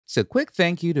So, quick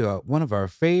thank you to one of our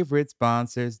favorite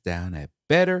sponsors down at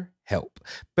BetterHelp.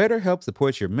 BetterHelp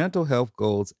supports your mental health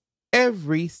goals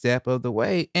every step of the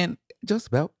way and just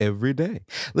about every day.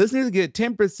 Listeners get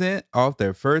 10% off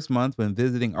their first month when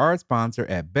visiting our sponsor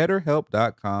at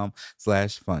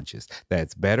betterhelp.com/funches.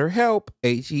 That's BetterHelp,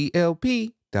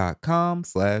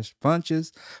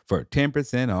 HELP.com/funches for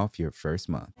 10% off your first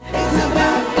month. It's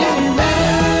about getting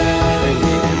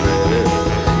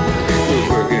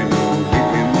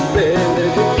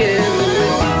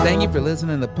Thank you for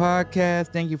listening to the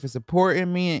podcast. Thank you for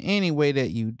supporting me in any way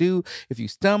that you do. If you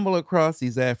stumble across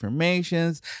these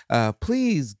affirmations,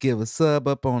 please give a sub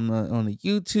up on the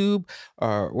YouTube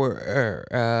or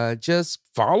just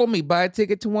follow me. Buy a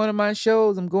ticket to one of my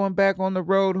shows. I'm going back on the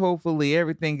road. Hopefully,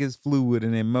 everything is fluid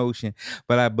and in motion.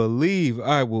 But I believe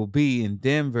I will be in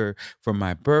Denver for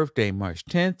my birthday, March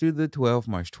 10th through the 12th.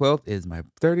 March 12th is my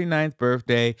 39th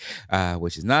birthday,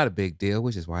 which is not a big deal,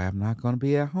 which is why I'm not going to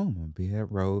be at home. I'm going to be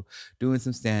at road doing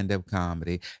some stand-up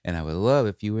comedy, and I would love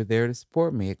if you were there to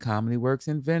support me at Comedy Works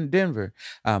in Denver.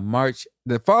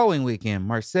 The following weekend,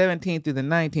 March 17th through the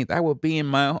 19th, I will be in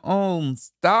my own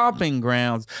stomping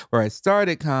grounds where I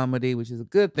started comedy, which is a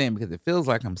good thing because it feels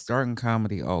like I'm starting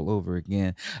comedy all over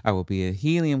again. I will be at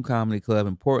Helium Comedy Club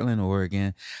in Portland,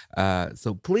 Oregon.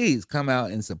 So please come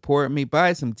out and support me.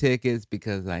 Buy some tickets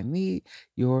because I need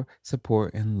your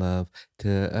support and love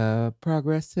to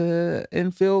progress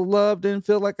and feel loved and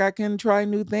feel like I can try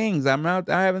new things. I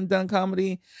haven't done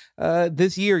comedy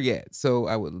this year yet, so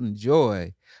I would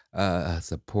enjoy a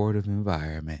supportive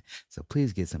environment. So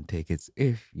please get some tickets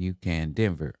if you can.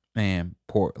 Denver and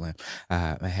Portland.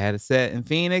 I had a set in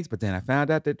Phoenix, but then I found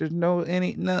out that there's no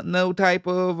type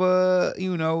of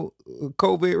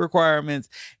COVID requirements,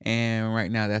 and right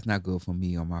now that's not good for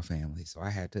me or my family. So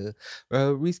I had to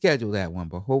reschedule that one.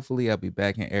 But hopefully I'll be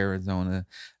back in Arizona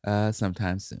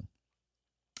sometime soon.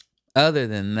 Other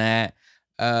than that,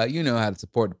 you know how to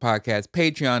support the podcast.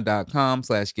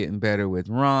 Patreon.com/Gettin Better with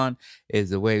Ron is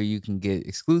the way you can get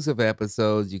exclusive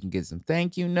episodes. You can get some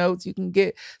thank you notes. You can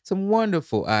get some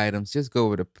wonderful items. Just go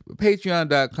over to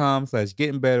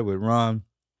Patreon.com/Gettin Better with Ron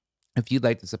if you'd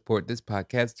like to support this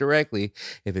podcast directly,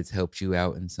 if it's helped you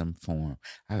out in some form.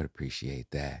 I would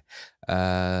appreciate that.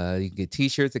 You can get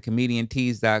t-shirts at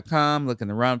comediantees.com. Look in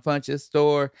the Ron Funches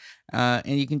store.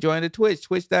 And you can join the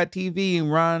twitch.tv and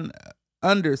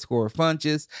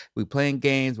Ron_Funches. We playing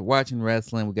games, we're watching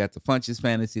wrestling. We got the Funches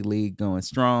Fantasy League going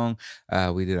strong.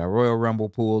 We did our Royal Rumble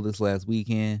pool this last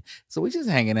weekend. So we're just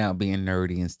hanging out being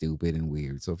nerdy and stupid and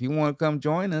weird. So if you want to come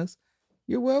join us,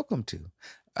 you're welcome to.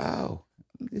 Oh,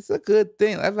 it's a good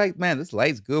thing. I'm like, man, this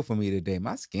light's good for me today.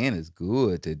 My skin is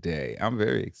good today. I'm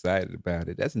very excited about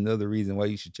it. That's another reason why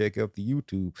you should check out the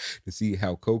YouTube to see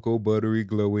how cocoa buttery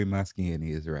glowy my skin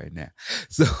is right now.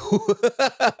 So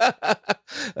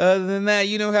other than that,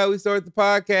 you know how we start the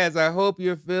podcast. I hope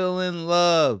you're feeling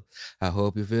love. I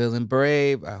hope you're feeling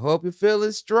brave. I hope you're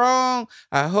feeling strong.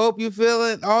 I hope you're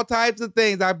feeling all types of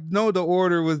things. I know the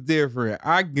order was different.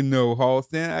 I know,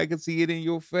 Halston. I can see it in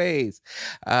your face.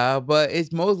 But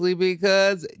it's mostly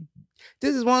because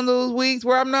this is one of those weeks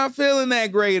where I'm not feeling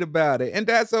that great about it. And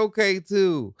that's okay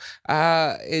too.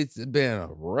 It's been a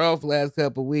rough last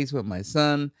couple of weeks with my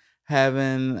son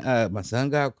my son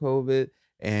got COVID,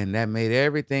 and that made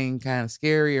everything kind of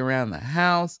scary around the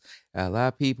house. A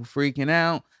lot of people freaking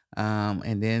out.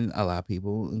 And then a lot of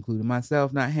people, including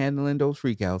myself, not handling those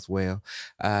freakouts well.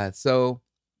 So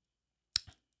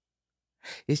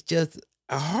it's just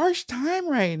a harsh time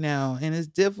right now, and it's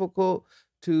difficult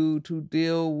to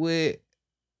deal with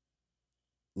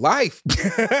life.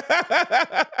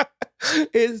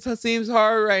 It seems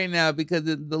hard right now because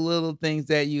the little things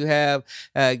that you have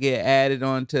get added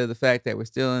on to the fact that we're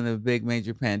still in a big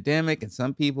major pandemic, and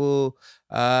some people,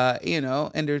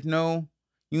 and there's no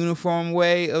uniform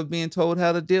way of being told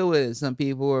how to deal with it. Some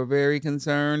people are very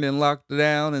concerned and locked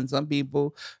down, and some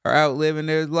people are out living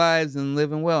their lives and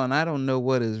living well. And I don't know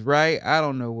what is right. I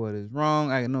don't know what is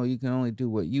wrong. I know you can only do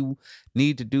what you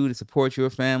need to do to support your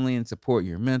family and support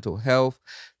your mental health.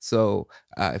 So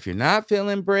if you're not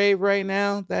feeling brave right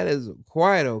now, that is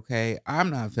quite okay. I'm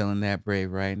not feeling that brave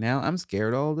right now. I'm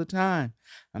scared all the time.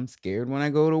 I'm scared when I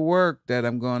go to work that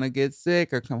I'm going to get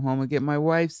sick or come home and get my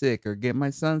wife sick or get my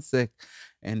son sick.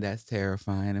 And that's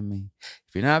terrifying to me.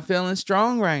 If you're not feeling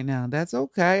strong right now, that's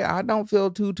okay. I don't feel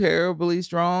too terribly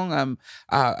strong.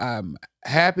 I'm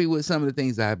happy with some of the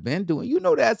things I've been doing. You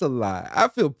know that's a lie. I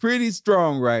feel pretty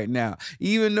strong right now.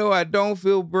 Even though I don't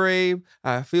feel brave,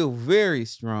 I feel very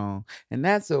strong. And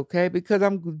that's okay because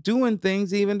I'm doing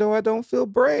things even though I don't feel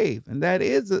brave. And that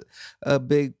is a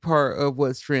big part of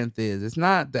what strength is. It's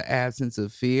not the absence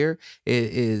of fear.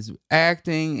 It is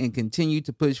acting and continue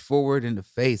to push forward in the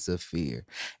face of fear.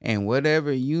 And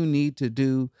whatever you need to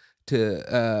do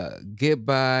to get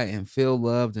by and feel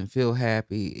loved and feel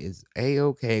happy is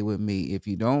a-okay with me. If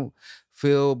you don't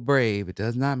feel brave, it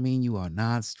does not mean you are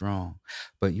not strong,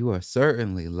 but you are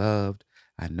certainly loved.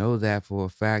 I know that for a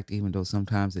fact, even though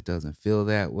sometimes it doesn't feel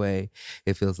that way.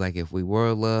 It feels like if we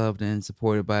were loved and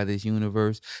supported by this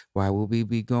universe, why would we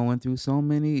be going through so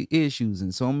many issues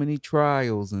and so many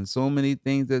trials and so many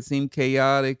things that seem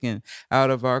chaotic and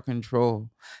out of our control?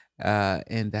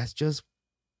 And that's just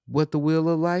what the wheel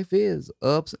of life is,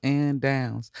 ups and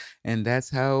downs. And that's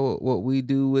how what we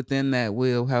do within that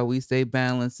wheel, how we stay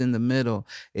balanced in the middle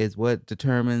is what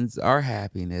determines our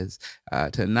happiness.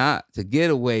 To get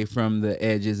away from the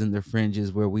edges and the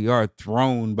fringes where we are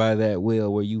thrown by that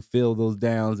wheel, where you feel those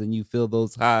downs and you feel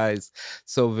those highs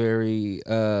so very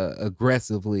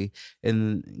aggressively,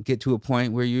 and get to a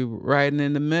point where you're riding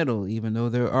in the middle, even though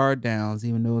there are downs,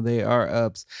 even though there are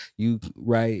ups. You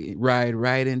ride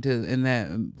right into in that,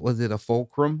 was it a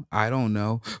fulcrum? I don't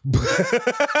know.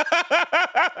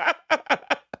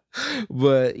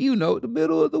 But you know, the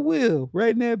middle of the wheel,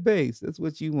 right in that base. That's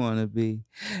what you want to be.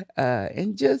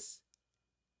 And just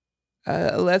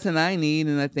a lesson I need,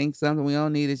 and I think something we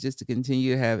all need, is just to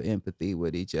continue to have empathy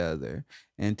with each other,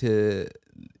 and to,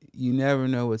 you never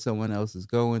know what someone else is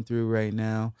going through right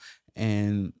now.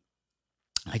 And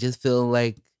I just feel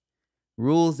like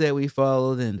rules that we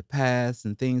followed in the past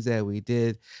and things that we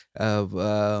did of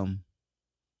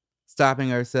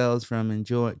stopping ourselves from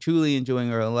truly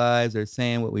enjoying our lives, or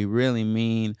saying what we really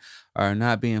mean, or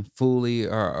not being fully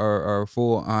our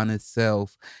full honest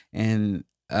self, and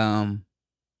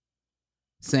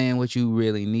saying what you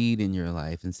really need in your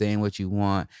life and saying what you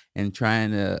want, and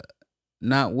trying to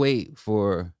not wait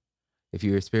for, if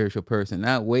you're a spiritual person,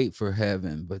 not wait for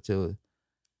heaven, but to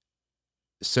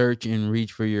search and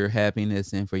reach for your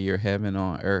happiness and for your heaven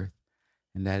on earth.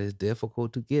 And that is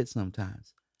difficult to get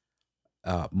sometimes,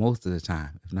 most of the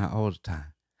time, if not all the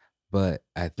time. But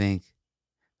I think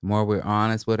the more we're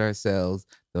honest with ourselves,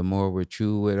 the more we're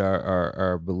true with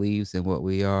our beliefs and what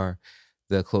we are,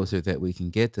 the closer that we can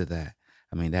get to that.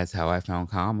 I mean, that's how I found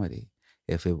comedy.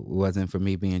 If it wasn't for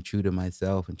me being true to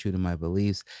myself and true to my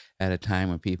beliefs at a time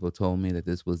when people told me that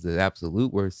this was the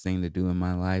absolute worst thing to do in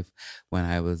my life, when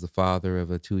I was the father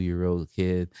of a 2-year-old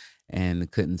kid and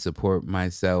couldn't support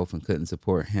myself and couldn't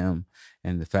support him,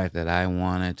 and the fact that I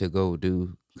wanted to go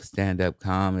do stand up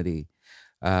comedy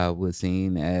was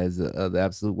seen as the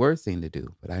absolute worst thing to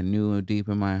do. But I knew deep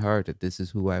in my heart that this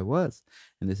is who I was,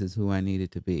 and this is who I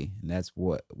needed to be, and that's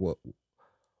what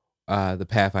the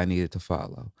path I needed to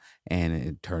follow. And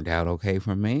it turned out okay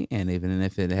for me. And even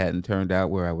if it hadn't turned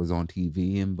out where I was on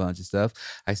TV and a bunch of stuff,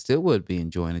 I still would be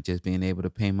enjoying it. Just being able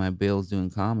to pay my bills doing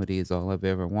comedy is all I've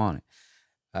ever wanted.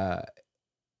 Uh,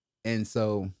 and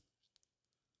so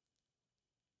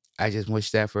I just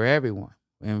wish that for everyone,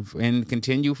 and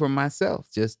continue for myself,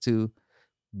 just to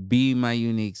be my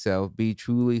unique self, be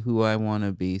truly who I want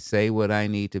to be, say what I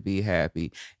need to be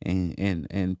happy,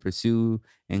 and pursue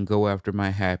and go after my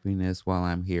happiness while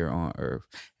I'm here on earth,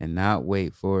 and not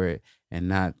wait for it, and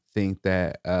not think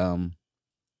that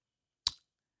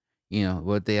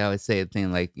what they always say, a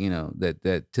thing like,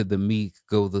 that to the meek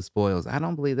go the spoils. I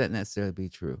don't believe that necessarily be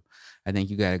true. I think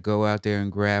you got to go out there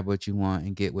and grab what you want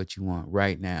and get what you want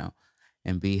right now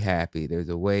and be happy. There's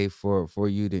a way for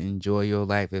you to enjoy your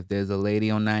life. If there's a lady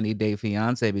on 90 Day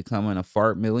Fiance becoming a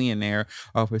fart millionaire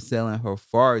off of selling her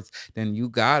farts, then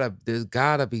there's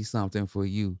gotta be something for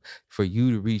you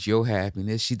to reach your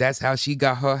happiness. That's how she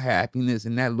got her happiness,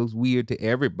 and that looks weird to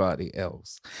everybody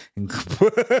else.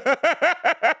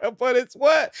 But it's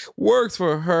what works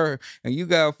for her, and you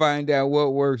gotta find out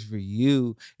what works for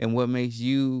you and what makes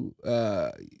you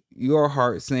your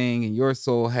heart sing and your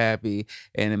soul happy.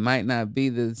 And it might not be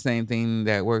the same thing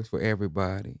that works for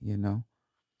everybody.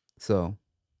 So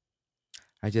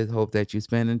I just hope that you're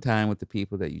spending time with the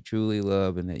people that you truly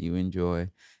love and that you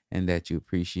enjoy, and that you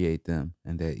appreciate them,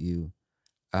 and that you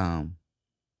um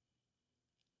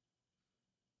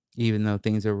even though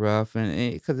things are rough,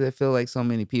 and because I feel like so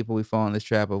many people we fall in this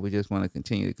trap of we just want to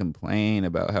continue to complain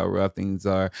about how rough things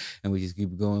are, and we just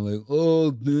keep going like,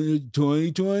 oh,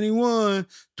 2021,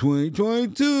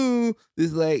 2022.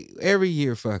 It's like every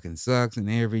year fucking sucks, and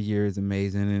every year is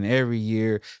amazing, and every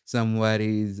year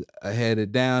somebody's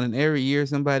headed down, and every year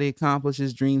somebody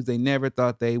accomplishes dreams they never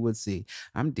thought they would see.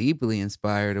 I'm deeply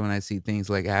inspired when I see things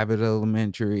like Abbott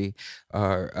Elementary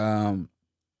or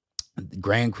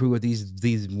grand crew of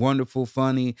these wonderful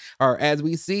funny, or as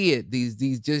we see it,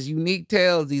 these just unique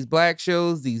tales, these black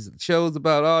shows, these shows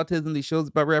about autism, these shows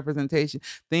about representation,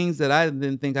 things that I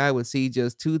didn't think I would see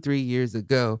just 2-3 years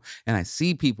ago. And I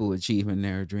see people achieving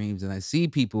their dreams, and I see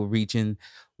people reaching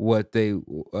what they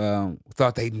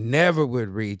thought they never would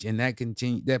reach, and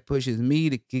that pushes me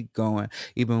to keep going,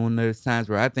 even when there's times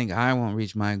where I think I won't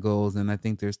reach my goals, and I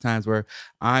think there's times where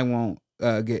I won't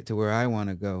get to where I want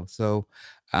to go. So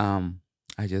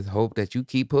I just hope that you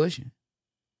keep pushing,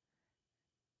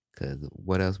 because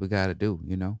what else we got to do?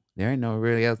 There ain't no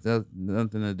really else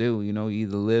nothing to do. You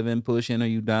either living, pushing, or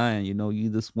you dying. You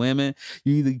either swimming,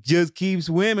 you either just keep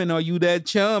swimming, or you that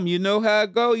chum. You know how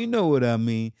it go. You know what I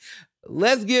mean.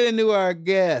 Let's get into our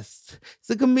guest. It's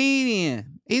a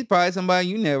comedian. He's probably somebody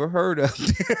you never heard of.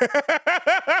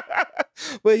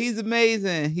 But he's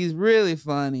amazing. He's really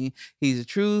funny. He's a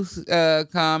true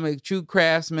comic, true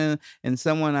craftsman, and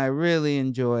someone I really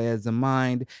enjoy as a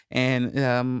mind.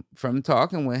 And from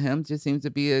talking with him, just seems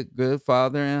to be a good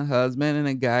father and husband and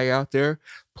a guy out there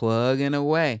plugging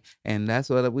away. And that's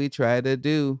what we try to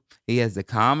do. He has the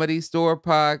Comedy Store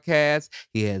podcast.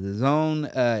 He has his own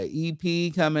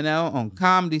EP coming out on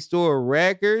Comedy Store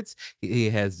Records. He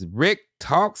has Rick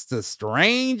Talks to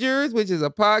Strangers, which is a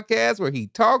podcast where he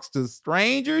talks to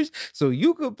strangers, so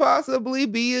you could possibly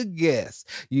be a guest.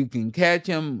 You can catch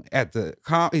him at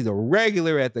he's a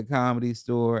regular at the Comedy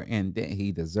Store, and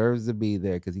he deserves to be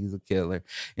there because he's a killer.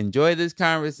 Enjoy this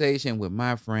conversation with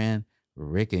my friend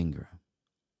Rick Ingraham.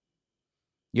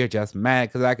 You're just mad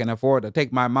because I can afford to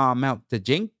take my mom out to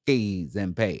Jinkies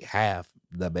and pay half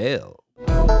the bill.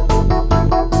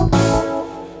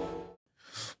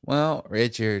 Well,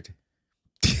 Richard.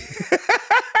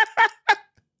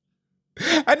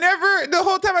 The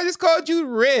whole time I just called you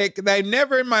Rick. And I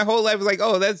never in my whole life was like,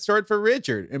 oh, that's short for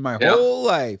Richard in my whole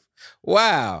life.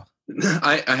 Wow.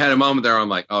 I had a moment there. I'm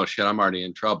like, oh shit, I'm already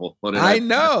in trouble. What did I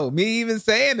know. Me even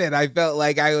saying it, I felt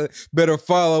like I better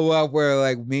follow up where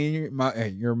like me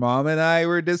and your mom and I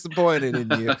were disappointed in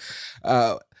you.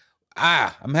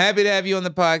 I'm happy to have you on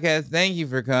the podcast. Thank you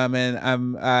for coming.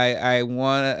 I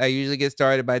usually get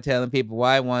started by telling people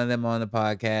why I wanted them on the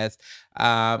podcast.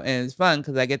 And it's fun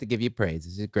because I get to give you praise.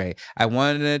 This is great. I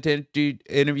wanted to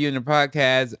interview in the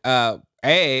podcast.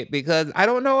 Because I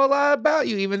don't know a lot about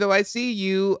you, even though I see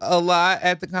you a lot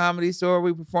at the Comedy Store.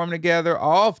 We perform together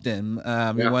often.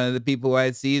 You're one of the people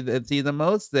I see the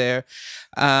most there.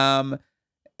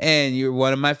 And you're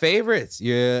one of my favorites.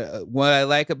 You're what I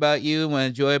like about you, what I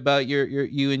enjoy about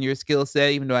you and your skill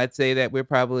set, even though I'd say that we're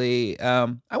probably, I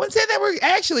wouldn't say that we're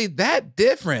actually that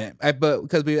different, but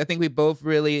because I think we both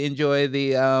really enjoy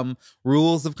the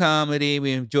rules of comedy.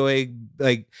 We enjoy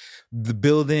like the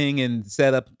building and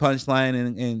setup, punchline,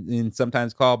 and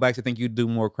sometimes callbacks. I think you do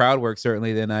more crowd work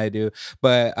certainly than I do,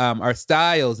 but our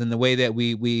styles and the way that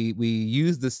we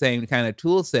use the same kind of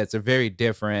tool sets are very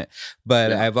different.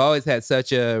 But I've always had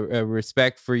such a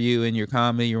respect for you and your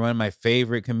comedy. You're one of my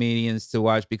favorite comedians to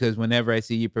watch because whenever I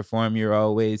see you perform, you're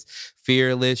always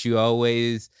fearless.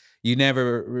 You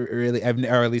never really,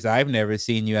 or at least I've never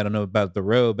seen you. I don't know about the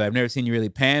road, but I've never seen you really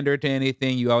pander to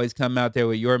anything. You always come out there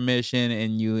with your mission,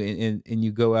 and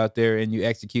you go out there and you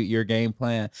execute your game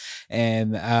plan.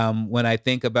 And when I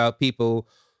think about people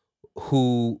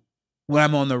who, when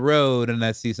I'm on the road and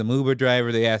I see some Uber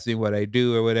driver, they ask me what I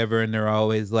do or whatever, and they're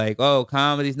always like, "Oh,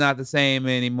 comedy's not the same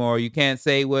anymore. You can't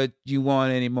say what you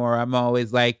want anymore." I'm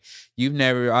always like, you've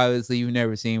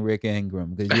never seen Rick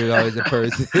Ingraham, because you're always a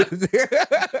person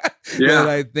that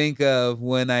I think of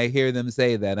when I hear them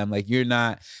say that. I'm like, you're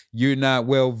not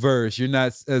well versed. You're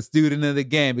not a student of the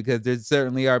game, because there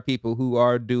certainly are people who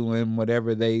are doing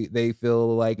whatever they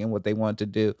feel like and what they want to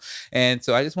do. And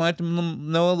so I just wanted to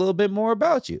know a little bit more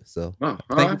about you. So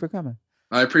thank you for coming.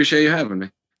 I appreciate you having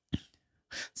me.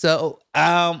 So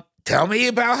tell me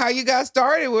about how you got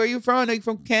started. Where are you from? Are you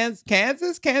from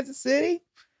Kansas City?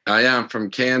 I am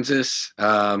from Kansas.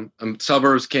 I'm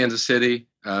suburbs of Kansas City.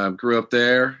 Grew up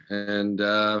there and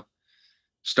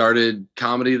started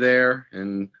comedy there,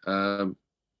 and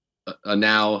a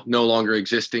now no longer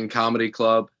existing comedy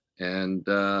club. And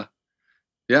I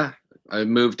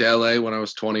moved to LA when I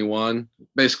was 21.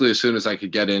 Basically, as soon as I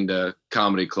could get into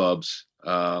comedy clubs,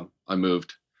 I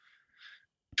moved.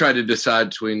 Tried to decide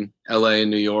between LA and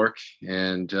New York,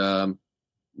 and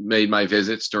made my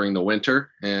visits during the winter,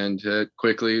 and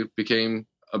quickly became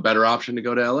a better option to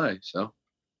go to LA. So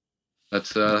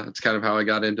that's kind of how I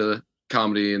got into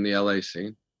comedy in the LA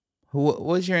scene. What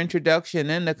was your introduction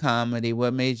into comedy?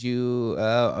 What made you,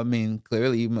 I mean,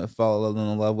 clearly you must fall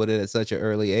in love with it at such an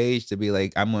early age to be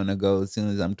like, I'm going to go as soon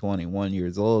as I'm 21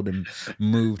 years old and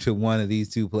move to one of these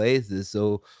two places.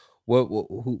 So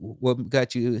what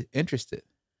got you interested?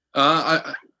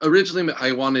 I originally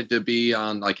I wanted to be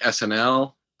on like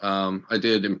SNL. I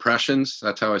did impressions.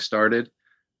 That's how I started.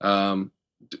 Um,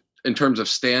 in terms of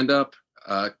stand up,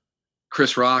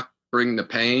 Chris Rock Bring the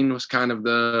Pain was kind of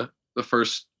the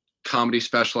first comedy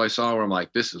special I saw where I'm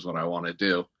like, this is what I want to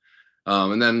do.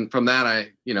 And then from that,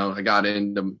 I got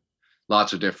into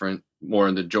lots of different, more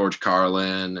into George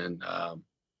Carlin and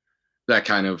that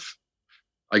kind of,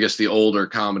 I guess, the older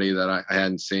comedy that I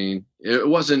hadn't seen. It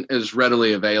wasn't as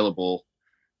readily available,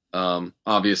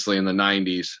 obviously, in the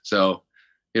 90s. So,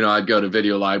 I'd go to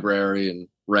Video Library and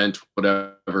rent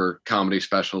whatever comedy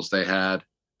specials they had.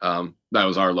 That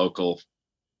was our local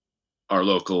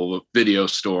video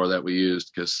store that we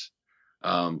used, because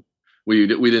we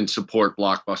didn't support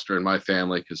Blockbuster in my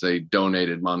family because they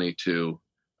donated money to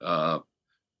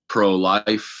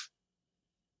pro-life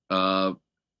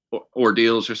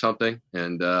ordeals or something,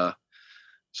 and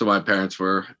so my parents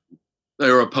were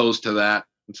opposed to that,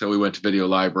 and so we went to Video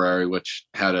Library, which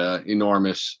had an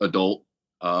enormous adult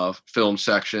film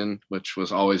section, which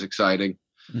was always exciting.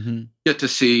 Mm-hmm. Get to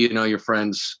see your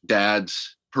friends'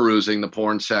 dads perusing the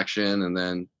porn section, and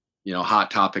then hot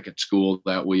topic at school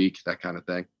that week, that kind of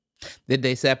thing. Did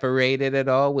they separate it at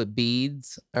all with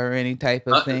beads or any type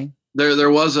of thing?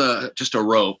 There was just a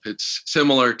rope. It's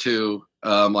similar to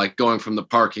like going from the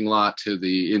parking lot to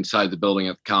the inside the building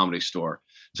at the Comedy Store.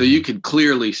 So you could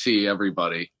clearly see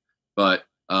everybody. But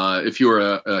if you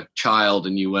were a child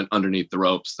and you went underneath the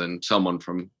ropes, then someone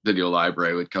from Video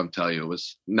Library would come tell you it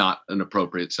was not an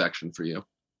appropriate section for you.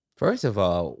 First of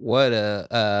all, what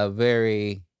a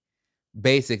very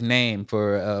basic name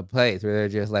for a place where they're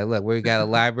just like, look, we got a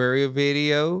library of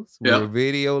videos. We're a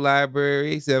video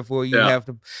library, except for you have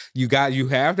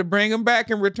to bring them back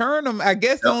and return them. I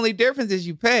guess the only difference is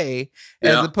you pay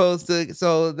as opposed to,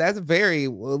 so that's a very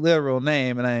literal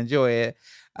name, and I enjoy it.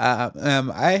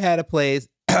 I had a place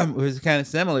it was kind of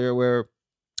similar where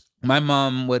my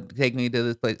mom would take me to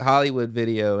this place, Hollywood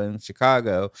Video in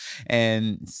Chicago,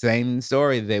 and same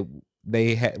story. They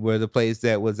were the place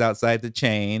that was outside the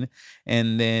chain,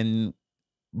 and then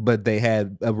but they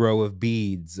had a row of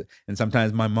beads, and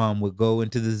sometimes my mom would go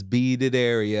into this beaded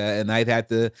area, and I'd have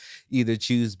to either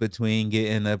choose between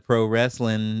getting a pro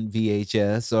wrestling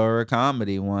VHS or a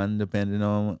comedy one, depending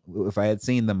on if I had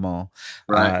seen them all.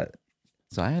 Right.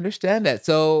 So I understand that.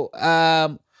 So,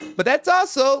 but that's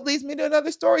also leads me to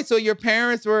another story. So your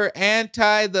parents were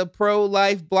anti the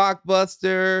pro-life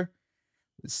Blockbuster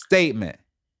statement.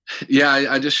 Yeah,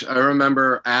 I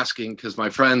remember asking, because my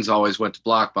friends always went to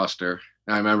Blockbuster.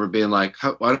 And I remember being like,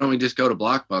 why don't we just go to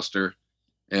Blockbuster?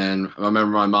 And I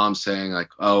remember my mom saying like,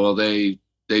 oh, well, they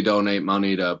donate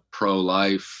money to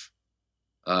pro-life.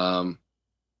 I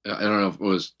don't know if it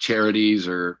was charities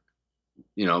or,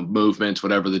 movements,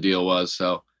 whatever the deal was.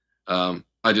 So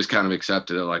I just kind of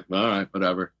accepted it, like, all right,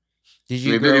 whatever. Did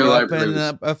you grow up in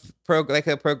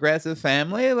a progressive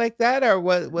family like that, or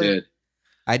what? Did.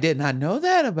 I did not know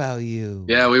that about you.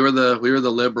 Yeah, we were the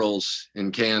liberals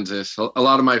in Kansas. A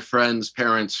lot of my friends'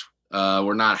 parents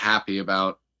were not happy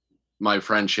about my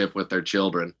friendship with their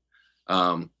children.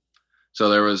 So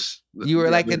there was. You were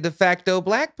like a de facto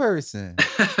black person.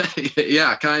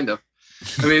 Yeah, kind of.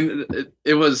 I mean,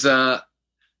 it was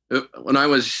when I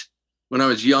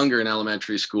was younger in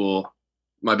elementary school,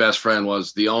 my best friend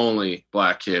was the only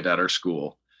black kid at our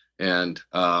school, and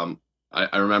I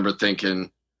remember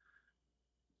thinking,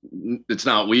 it's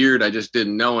not weird. I just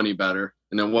didn't know any better.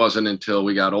 And it wasn't until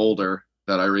we got older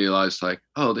that I realized, like,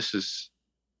 oh, this is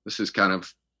kind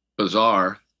of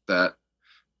bizarre, that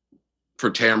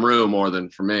for Tamru more than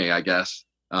for me, I guess.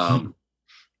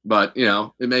 But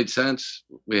it made sense.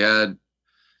 We had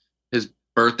his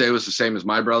birthday was the same as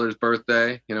my brother's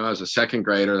birthday. As a second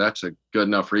grader, that's a good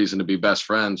enough reason to be best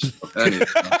friends.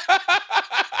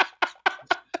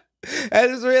 That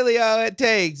is really all it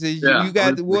takes. You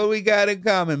got what we got in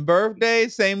common: birthday,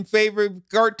 same favorite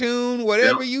cartoon,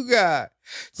 whatever you got,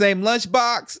 same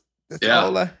lunchbox. That's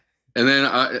all. And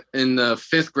then in the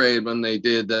fifth grade, when they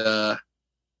did, that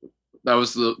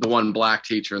was the one black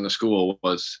teacher in the school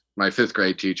was my fifth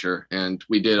grade teacher, and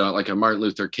we did like a Martin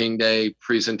Luther King Day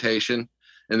presentation,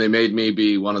 and they made me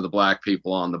be one of the black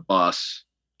people on the bus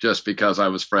just because I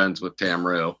was friends with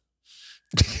Tamru.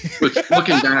 Which,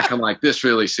 looking back, I'm like, this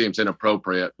really seems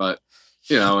inappropriate, but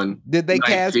and did they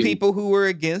cast people who were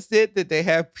against it? Did they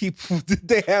have people? Did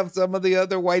they have some of the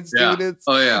other white students?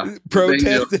 Oh yeah,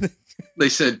 protesting? They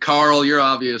said, "Carl, you're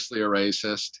obviously a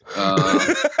racist.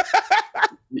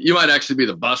 You might actually be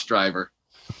the bus driver."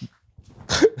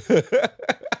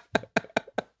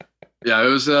 Yeah, it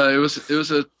was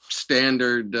a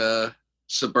standard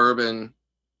suburban,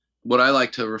 what I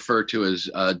like to refer to as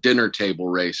dinner table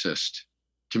racist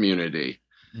community.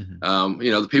 Mm-hmm.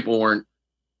 The people weren't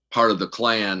part of the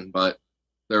Klan, but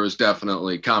there was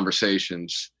definitely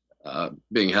conversations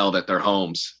being held at their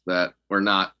homes that were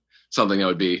not something that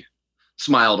would be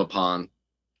smiled upon.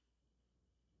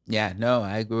 Yeah, no,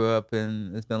 I grew up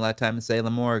and spent a lot of time in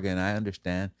Salem, Oregon. I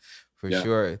understand for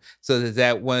sure. So is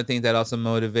that one of the things that also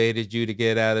motivated you to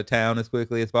get out of town as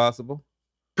quickly as possible?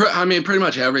 I mean, pretty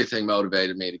much everything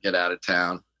motivated me to get out of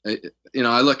town. I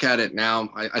look at it now.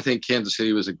 I think Kansas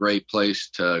City was a great place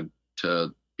to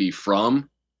be from.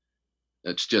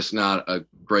 It's just not a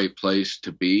great place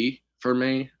to be for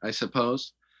me, I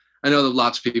suppose. I know that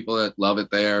lots of people that love it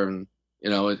there, and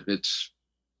it's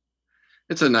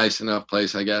a nice enough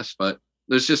place, I guess. But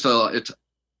there's just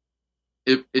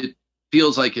it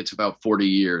feels like it's about 40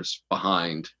 years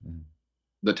behind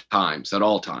the times at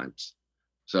all times.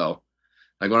 So,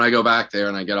 like when I go back there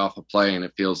and I get off a plane,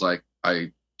 it feels like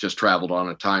I just traveled on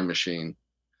a time machine.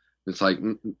 It's like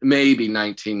maybe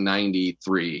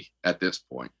 1993 at this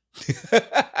point.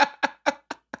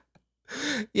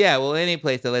 Yeah, well, any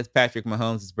place that lets Patrick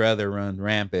Mahomes' brother run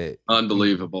rampant.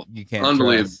 Unbelievable. You can't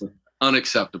Unbelievable. Trust.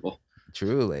 Unacceptable.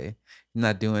 Truly.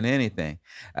 Not doing anything.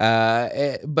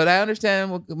 But I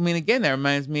understand. I mean, again, that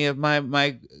reminds me of my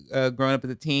growing up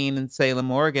as a teen in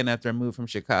Salem, Oregon, after I moved from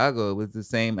Chicago. It was the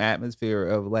same atmosphere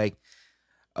of like,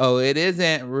 oh, it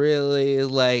isn't really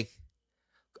like,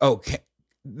 okay.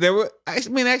 There was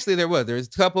a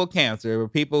couple of camps. There were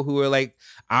people who were like,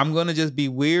 I'm going to just be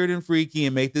weird and freaky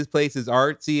and make this place as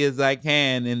artsy as I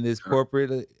can in this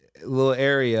corporate little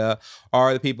area,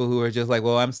 or the people who are just like,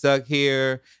 well, I'm stuck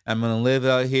here. I'm going to live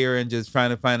out here and just trying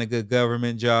to find a good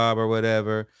government job or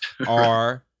whatever.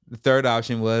 Or the third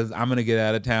option was, I'm going to get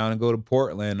out of town and go to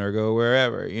Portland or go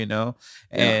wherever,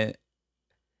 and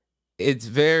it's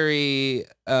very,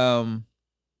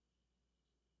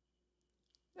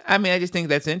 I mean, I just think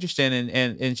that's interesting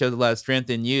and shows a lot of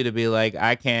strength in you to be like,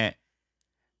 I'm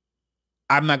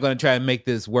not going to try to make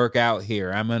this work out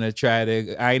here.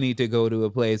 I need to go to a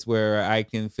place where I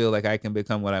can feel like I can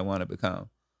become what I want to become.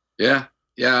 Yeah.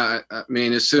 Yeah. I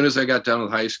mean, as soon as I got done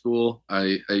with high school,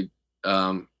 I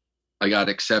got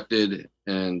accepted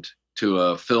to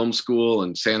a film school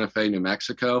in Santa Fe, New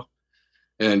Mexico.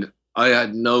 And I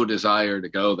had no desire to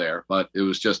go there, but it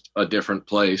was just a different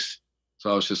place.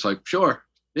 So I was just like, sure.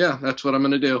 Yeah, that's what I'm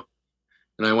going to do.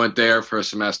 And I went there for a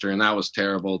semester, and that was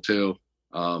terrible too.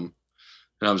 And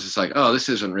I was just like, oh, this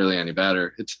isn't really any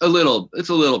better. It's a little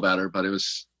better, but it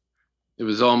was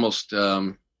almost,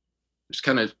 it's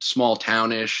kind of small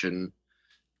townish and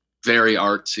very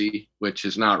artsy, which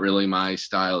is not really my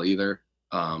style either.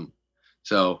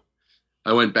 So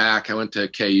I went back. I went to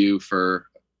KU for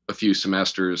a few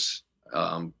semesters,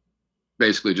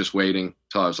 basically just waiting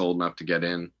till I was old enough to get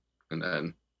in, and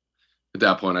then at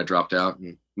that point, I dropped out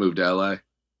and moved to LA.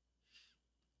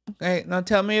 Okay, now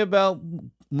tell me about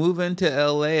moving to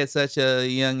LA at such a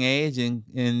young age,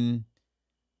 and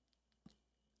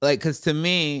like, because to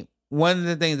me, one of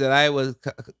the things that I was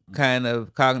kind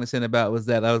of cognizant about was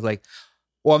that I was like,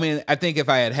 well, I mean, I think if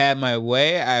I had my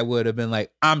way, I would have been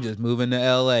like, I'm just moving to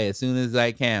LA as soon as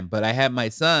I can. But I had my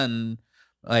son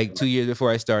like 2 years before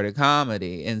I started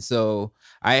comedy, and so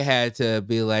I had to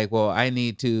be like, well,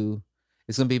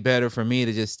 it's gonna be better for me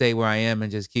to just stay where I am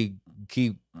and just keep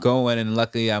going. And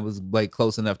luckily I was like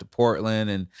close enough to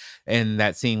Portland, and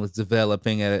that scene was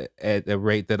developing at a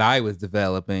rate that I was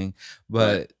developing.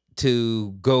 But right.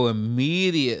 To go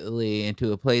immediately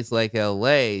into a place like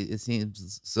LA, it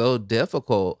seems so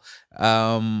difficult.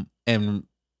 And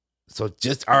so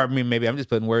maybe I'm just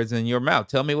putting words in your mouth.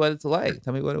 Tell me what it's like.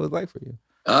 Tell me what it was like for you.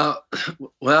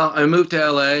 Well, I moved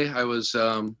to LA. I was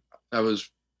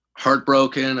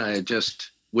heartbroken. I had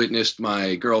just witnessed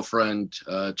my girlfriend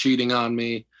cheating on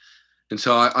me. And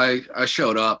so I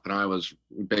showed up, and I was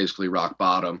basically rock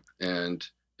bottom, and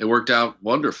it worked out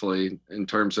wonderfully in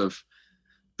terms of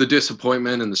the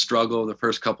disappointment and the struggle the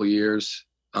first couple of years.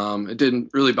 It didn't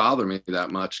really bother me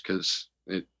that much because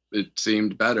it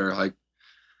seemed better. Like,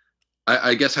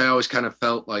 I guess I always kind of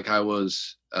felt like I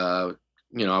was, I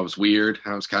was weird.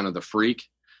 I was kind of the freak.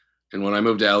 And when I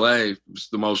moved to LA, it was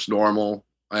the most normal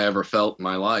I ever felt in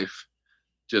my life.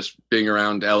 Just being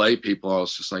around LA people, I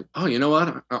was just like, oh, you know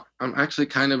what? I'm actually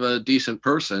kind of a decent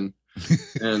person.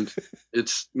 And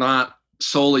it's not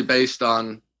solely based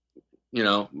on,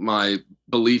 my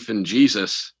belief in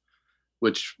Jesus,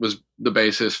 which was the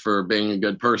basis for being a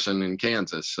good person in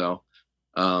Kansas. So,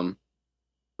 but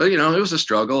it was a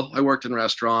struggle. I worked in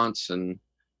restaurants, and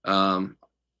I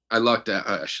lucked out.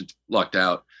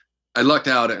 I lucked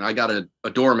out, and I got a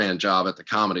doorman job at the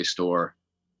Comedy Store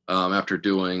after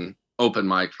doing open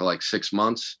mic for like 6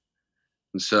 months.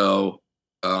 And so,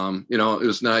 it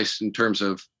was nice in terms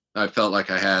of I felt like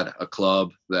I had a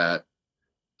club that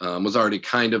was already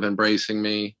kind of embracing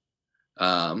me.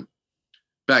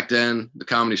 Back then, the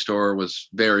Comedy Store was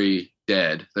very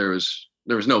dead. There was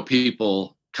no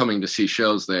people coming to see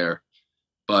shows there,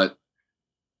 but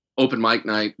open mic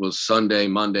night was Sunday,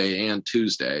 Monday, and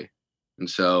Tuesday. And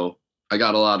so I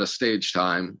got a lot of stage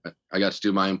time. I got to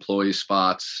do my employee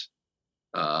spots,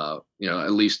 at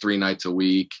least 3 nights a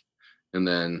week. And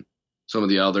then some of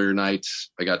the other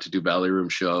nights I got to do belly room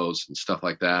shows and stuff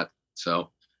like that.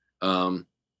 So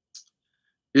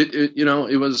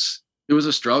it was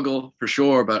a struggle for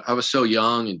sure, but I was so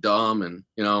young and dumb, and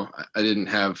I didn't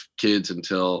have kids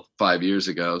until 5 years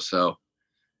ago, so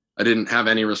I didn't have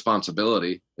any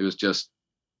responsibility. It was just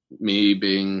me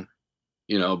being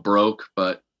broke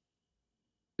but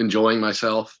enjoying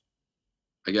myself,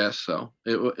 I guess. So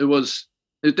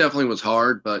it definitely was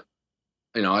hard, but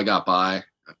I got by.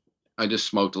 I just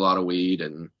smoked a lot of weed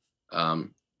and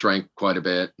drank quite a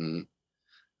bit, and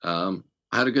I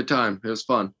had a good time. It was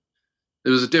fun.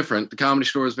 The Comedy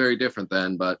Store was very different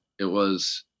then, but it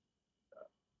was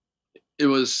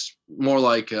more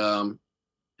like a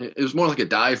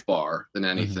dive bar than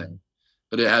anything. Mm-hmm.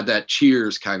 But it had that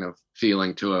Cheers kind of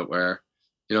feeling to it, where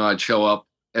I'd show up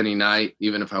any night,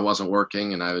 even if I wasn't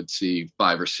working, and I would see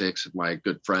 5 or 6 of my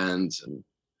good friends, and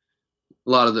a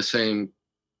lot of the same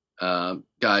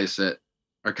guys that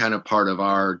are kind of part of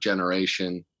our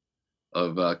generation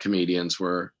of comedians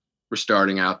were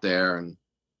starting out there. And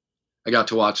I got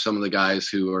to watch some of the guys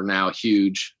who are now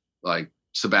huge, like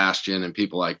Sebastian and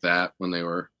people like that, when they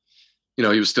were, he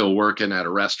was still working at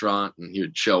a restaurant, and he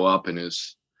would show up in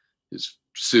his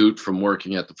suit from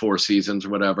working at the Four Seasons or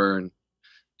whatever, and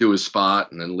do his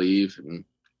spot and then leave. And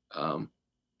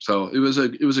so it was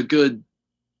a good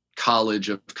college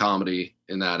of comedy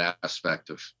in that aspect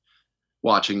of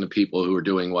watching the people who are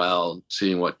doing well,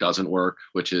 seeing what doesn't work,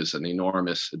 which is an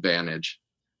enormous advantage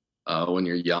when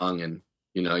you're young and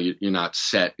you're not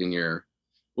set in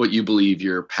what you believe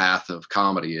your path of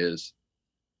comedy is.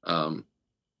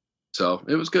 So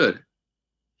it was good.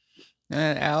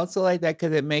 And I also like that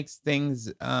because it makes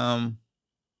things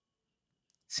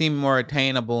seem more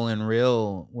attainable and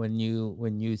real when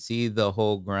you see the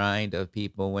whole grind of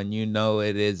people, when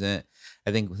it isn't.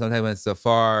 I think sometimes when it's so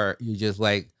far, you just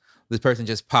like, this person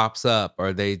just pops up,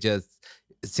 or it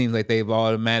seems like they've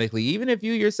automatically, even if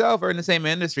you yourself are in the same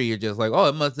industry, you're just like, oh,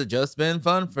 it must have just been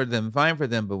fun for them, fine for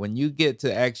them. But when you get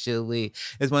to actually,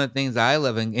 it's one of the things I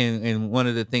love, and one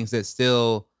of the things that's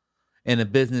still in a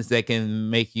business that can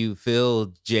make you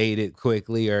feel jaded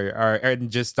quickly, or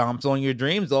just stomps on your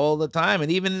dreams all the time.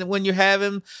 And even when you're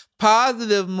having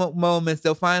positive moments,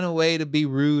 they'll find a way to be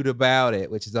rude about it,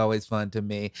 which is always fun to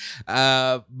me.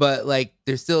 But like,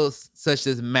 there's still such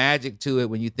this magic to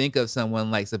it when you think of someone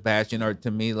like Sebastian, or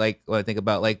to me, like when I think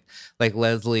about like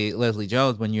Leslie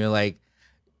Jones, when you're like,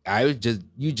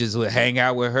 you just would hang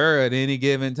out with her at any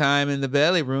given time in the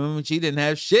belly room. She didn't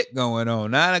have shit going on,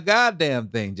 not a goddamn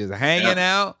thing, just hanging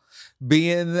out,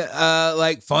 being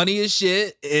like funny as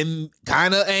shit and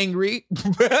kind of angry.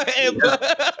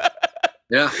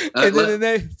 Yeah. And then the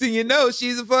next thing you know,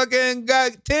 she's fucking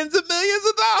got tens of millions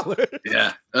of dollars.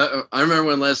 Yeah. I remember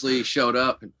when Leslie showed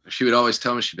up, she would always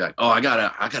tell me, she'd be like, oh, I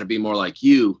gotta be more like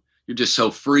you. You're just so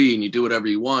free, and you do whatever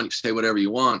you want. You say whatever you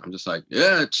want. I'm just like,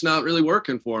 yeah, it's not really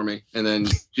working for me. And then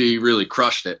she really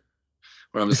crushed it,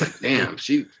 where I'm just like, damn,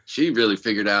 she really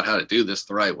figured out how to do this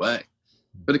the right way.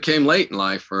 But it came late in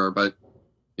life for her. But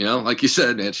like you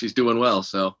said, man, she's doing well.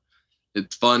 So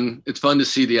it's fun. It's fun to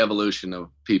see the evolution of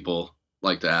people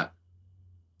like that.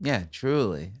 Yeah,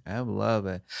 truly. I love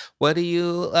it. What do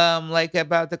you like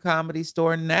about the Comedy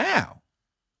Store now?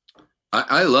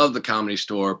 I love the Comedy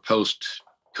Store post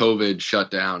COVID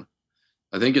shutdown.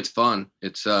 I think it's fun.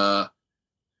 It's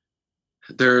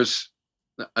there's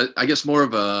I guess more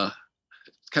of a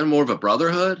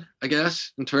brotherhood, I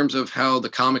guess, in terms of how the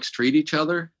comics treat each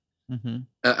other. Mm-hmm.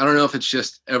 I don't know if it's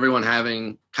just everyone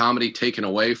having comedy taken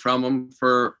away from them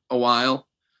for a while,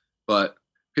 but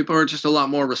people are just a lot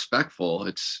more respectful.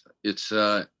 It's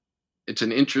it's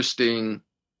an interesting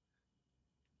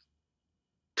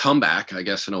comeback, I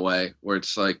guess, in a way, where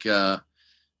it's like,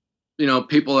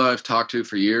 people that I've talked to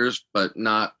for years, but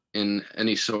not in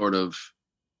any sort of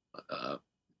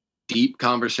deep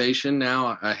conversation.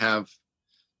 Now I have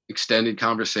extended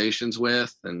conversations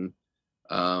with, and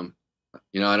I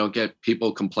don't get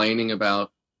people complaining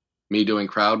about me doing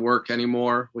crowd work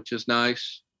anymore, which is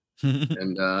nice.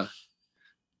 And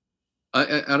I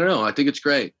don't know. I think it's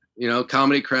great.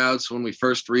 Comedy crowds, when we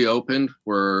first reopened,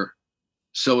 were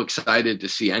so excited to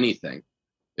see anything.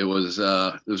 It was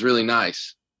really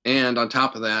nice. And on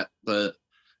top of that, the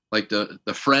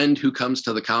friend who comes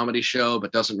to the comedy show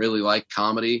but doesn't really like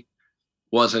comedy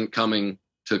wasn't coming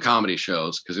to comedy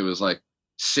shows because it was like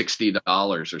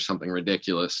 $60 or something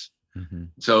ridiculous. Mm-hmm.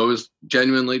 So it was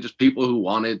genuinely just people who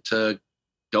wanted to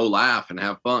go laugh and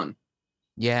have fun.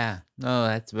 Yeah, no,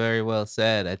 that's very well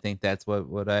said. I think that's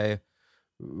what I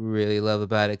really love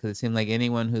about it, because it seemed like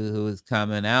anyone who was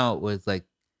coming out was like,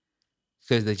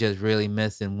 because they just really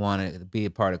missed and wanted to be a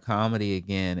part of comedy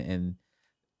again, and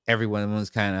everyone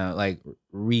was kind of like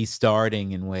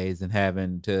restarting in ways and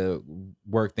having to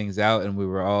work things out, and we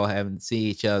were all having to see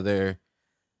each other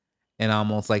and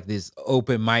almost like this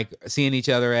open mic, seeing each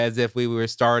other as if we were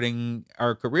starting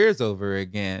our careers over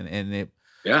again, and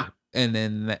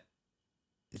then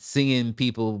seeing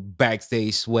people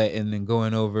backstage sweating and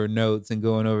going over notes and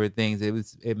going over things,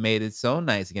 it made it so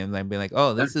nice again. Like being like,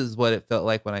 oh, this is what it felt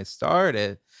like when I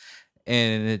started,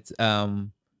 and it's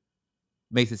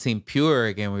makes it seem pure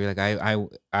again. Where you're like,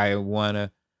 I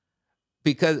wanna,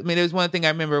 because I mean, there's one thing I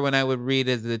remember when I would read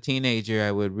as a teenager,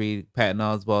 I would read Patton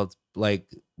Oswalt's like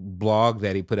blog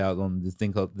that he put out on this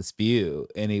thing called The Spew,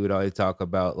 and he would always talk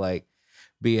about like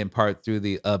being part through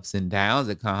the ups and downs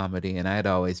of comedy, and I'd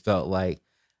always felt like,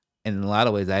 in a lot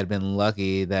of ways, I'd been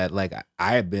lucky that like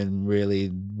I had been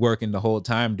really working the whole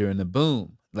time during the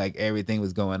boom. Like everything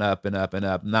was going up and up and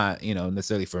up. Not,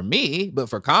 necessarily for me, but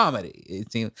for comedy.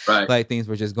 It seemed like things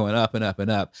were just going up and up and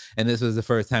up. And this was the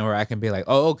first time where I can be like,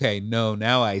 oh, okay, no,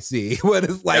 now I see what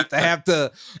it's like to have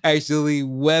to actually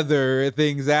weather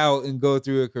things out and go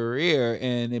through a career.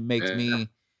 And it makes me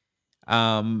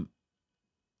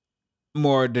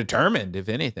more determined, if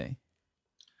anything.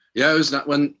 Yeah, it was not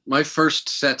when my first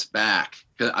sets back,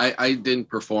 because I didn't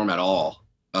perform at all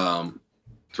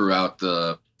throughout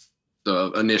the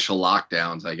initial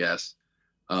lockdowns, I guess.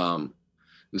 And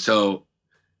so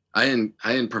I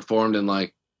hadn't performed in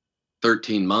like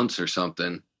 13 months or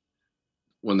something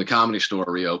when the Comedy Store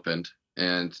reopened.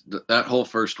 And that whole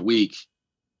first week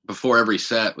before every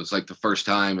set was like the first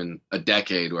time in a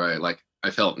decade where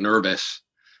I felt nervous.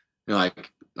 Like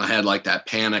I had like that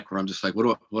panic where I'm just like,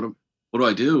 what do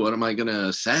I do? What am I going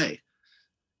to say?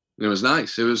 And it was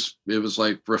nice. It was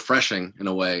like refreshing in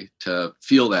a way to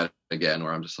feel that again,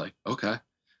 where I'm just like, okay.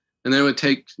 And then it would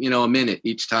take, a minute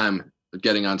each time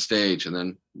getting on stage. And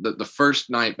then the first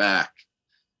night back,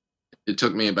 it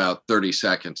took me about 30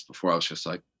 seconds before I was just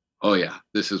like, oh yeah,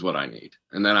 this is what I need.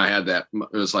 And then I had that,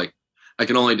 it was like, I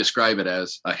can only describe it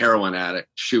as a heroin addict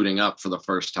shooting up for the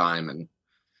first time and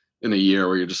in a year,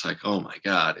 where you're just like, oh my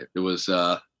God, it was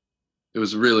a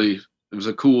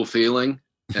cool feeling.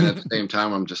 And at the same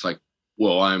time, I'm just like,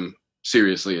 whoa, I'm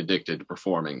seriously addicted to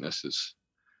performing. It's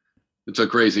a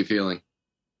crazy feeling.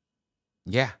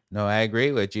 Yeah, no, I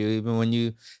agree with you. Even when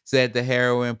you said the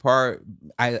heroin part,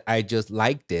 I just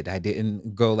liked it. I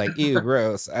didn't go like, ew,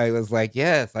 gross. I was like,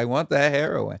 yes, I want that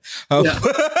heroin.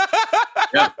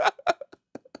 Yeah.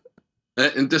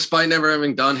 And despite never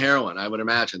having done heroin, I would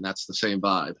imagine that's the same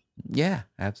vibe. Yeah,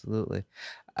 absolutely.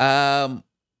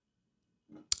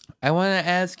 I want to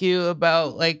ask you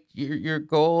about like your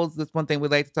goals. That's one thing we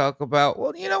like to talk about.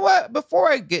 Well, you know what?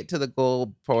 Before I get to the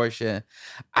goal portion,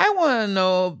 I want to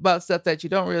know about stuff that I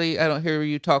don't hear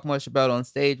you talk much about on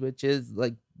stage, which is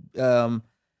like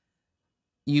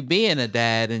you being a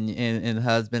dad and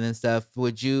husband and stuff.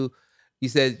 You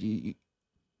said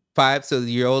 5, so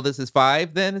your oldest is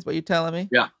 5 then, is what you're telling me?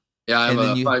 Yeah. Yeah, I have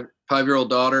a 5-year-old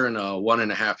daughter and a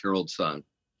 1.5-year-old son.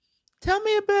 Tell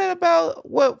me a bit about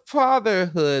what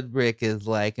fatherhood, Rick, is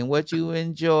like, and what you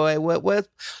enjoy. What's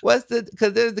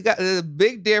because there's a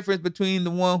big difference between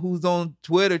the one who's on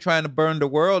Twitter trying to burn the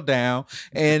world down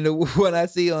and what I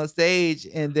see on stage.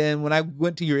 And then when I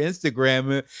went to your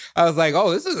Instagram, I was like,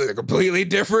 oh, this is a completely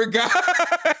different guy.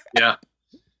 Yeah.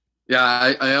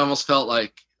 I almost felt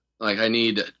like I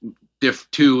need 2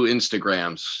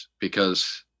 Instagrams,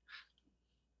 because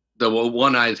the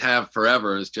one I have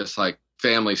forever is just like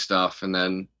family stuff, and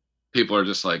then people are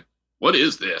just like, what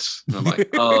is this? And I'm like,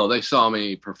 oh, they saw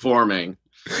me performing.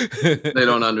 They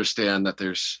don't understand that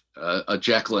there's a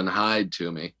Jekyll and Hyde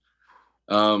to me.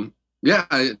 Yeah,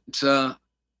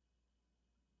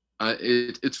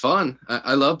 it's fun.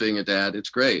 I love being a dad. It's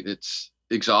great. It's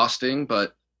exhausting,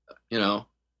 but you know,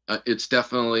 it's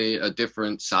definitely a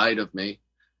different side of me.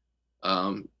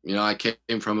 I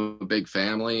came from a big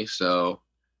family, so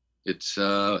it's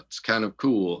kind of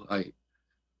cool.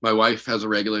 My wife has a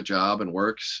regular job and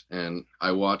works, and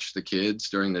I watch the kids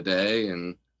during the day,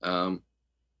 and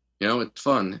it's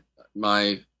fun.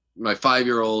 My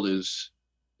 5-year-old is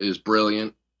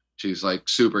brilliant. She's like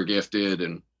super gifted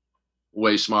and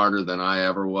way smarter than I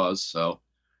ever was. So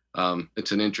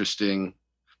it's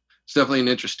definitely an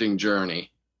interesting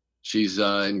journey. She's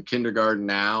in kindergarten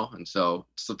now, and so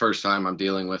it's the first time I'm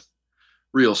dealing with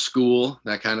real school,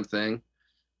 that kind of thing.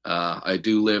 I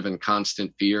do live in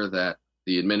constant fear that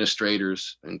the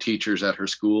administrators and teachers at her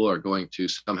school are going to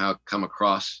somehow come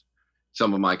across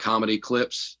some of my comedy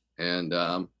clips, and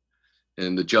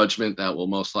the judgment that will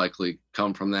most likely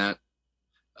come from that.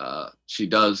 She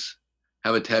does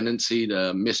have a tendency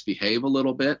to misbehave a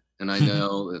little bit, and I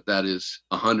know that is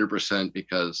 100%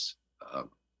 because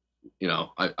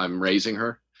I'm raising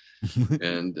her,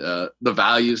 and the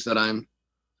values that I'm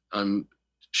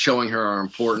showing her are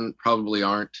important. Probably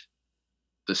aren't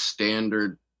the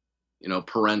standard,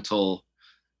 parental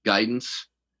guidance.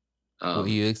 Will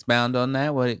you expound on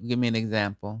that? Give me an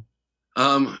example.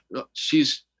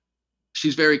 She's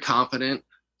very confident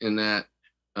in that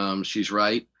she's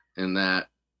right, and that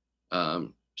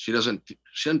she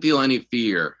shouldn't feel any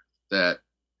fear that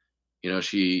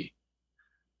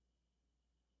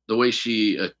the way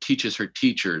she teaches her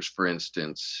teachers, for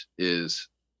instance, is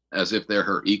as if they're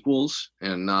her equals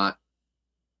and not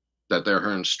that they're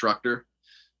her instructor.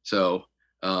 So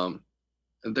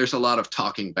there's a lot of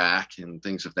talking back and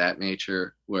things of that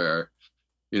nature where,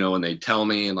 when they tell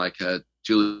me and like,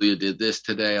 Julia did this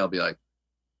today, I'll be like,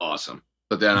 awesome.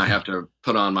 But then I have to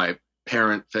put on my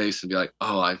parent face and be like,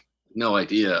 oh, I have no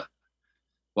idea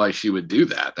why she would do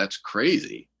that. That's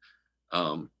crazy.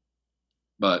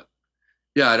 But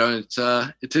yeah, I don't,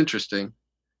 it's interesting.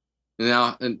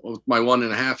 Now, and with my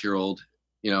 1.5-year-old,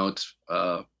 it's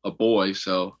a boy,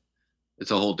 so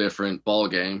it's a whole different ball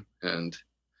game, and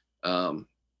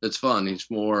it's fun.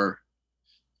 He's more,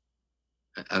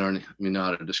 I don't even know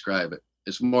how to describe it.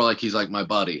 It's more like he's like my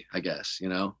buddy, I guess,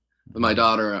 With my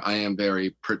daughter, I am very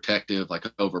protective, like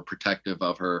overprotective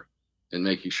of her and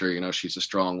making sure, she's a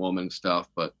strong woman and stuff.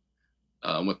 But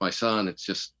with my son, it's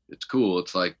cool.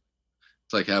 It's like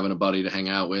having a buddy to hang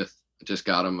out with. I just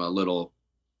got him a little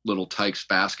Tykes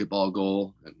basketball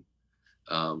goal,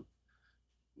 and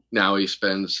now he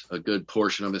spends a good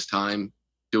portion of his time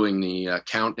doing the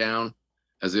countdown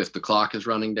as if the clock is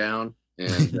running down,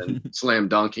 and then slam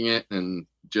dunking it, and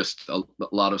just a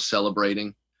lot of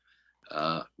celebrating.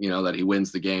 That he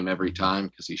wins the game every time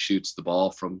because he shoots the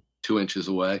ball from 2 inches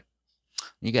away.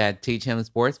 You got to teach him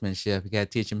sportsmanship. You got to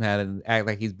teach him how to act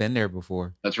like he's been there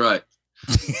before. That's right.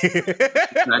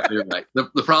 Exactly right.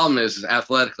 The problem is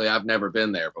athletically, I've never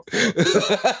been there before.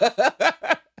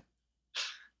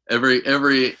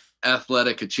 Every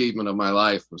athletic achievement of my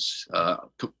life was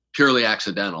purely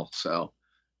accidental. So.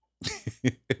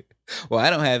 Well, I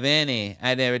don't have any.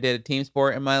 I never did a team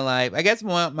sport in my life. I guess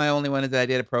my only one is that I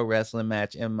did a pro wrestling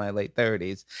match in my late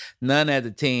 30s. None as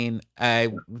a teen. I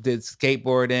did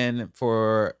skateboarding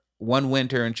for one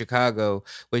winter in Chicago,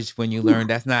 which when you learn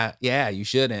that's not, you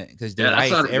shouldn't, because there's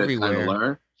ice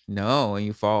everywhere. No, and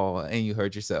you fall and you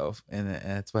hurt yourself. And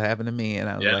that's what happened to me. And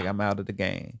I was like, I'm out of the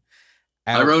game.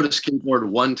 I rode a skateboard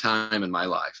one time in my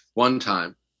life. One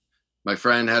time. My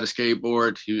friend had a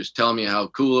skateboard. He was telling me how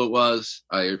cool it was.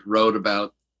 I rode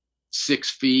about 6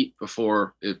 feet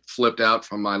before it flipped out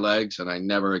from my legs, and I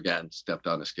never again stepped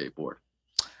on a skateboard.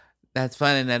 That's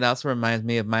fun, and that also reminds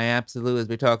me of my absolute, as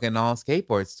we're talking all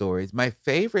skateboard stories. My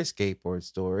favorite skateboard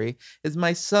story is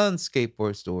my son's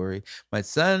skateboard story. My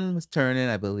son was turning,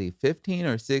 I believe, 15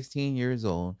 or 16 years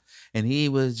old, and he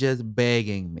was just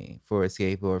begging me for a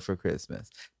skateboard for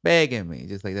Christmas. Begging me,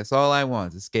 just like, that's all I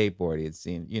want is a skateboard. It's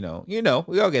seen,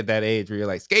 we all get that age where you're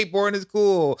like, skateboarding is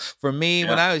cool. For me,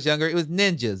 when I was younger, it was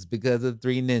ninjas because of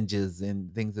 3 Ninjas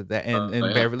and things of that,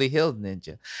 and Beverly Hills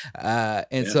Ninja.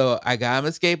 So I got him a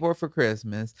skateboard for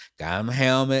Christmas, got him a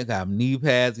helmet, got him knee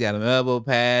pads, got him elbow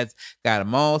pads, got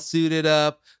him all suited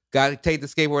up, got to take the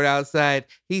skateboard outside.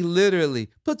 He literally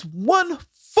puts 1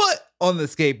 foot on the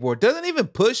skateboard, doesn't even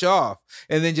push off,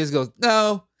 and then just goes,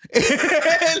 no. And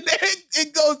then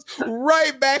it goes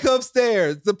right back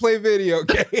upstairs to play video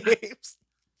games.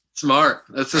 Smart.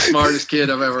 That's the smartest kid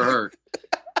I've ever heard.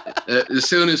 As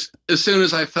soon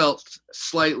as I felt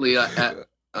slightly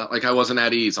like I wasn't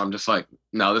at ease, I'm just like,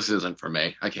 no, this isn't for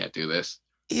me. I can't do this.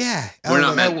 Yeah. We're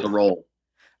not meant to roll.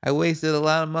 I wasted a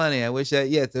lot of money. I wish that,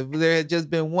 yes, if there had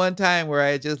just been one time where I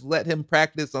had just let him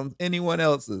practice on anyone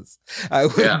else's, I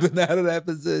would Yeah. have been out of that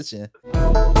position.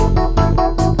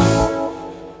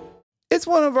 It's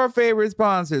one of our favorite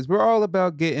sponsors. We're all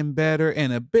about getting better,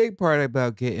 and a big part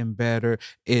about getting better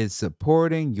is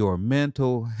supporting your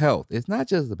mental health. It's not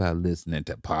just about listening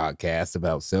to podcasts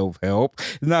about self-help.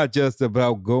 It's not just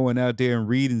about going out there and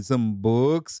reading some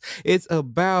books. It's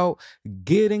about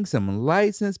getting some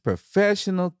licensed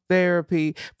professional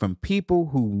therapy from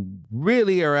people who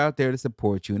really are out there to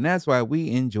support you. And that's why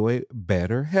we enjoy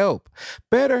BetterHelp.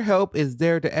 BetterHelp is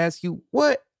there to ask you,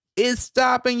 what is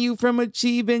stopping you from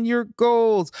achieving your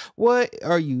goals? What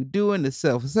are you doing to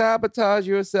self-sabotage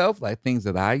yourself, like things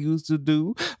that I used to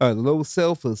do, or low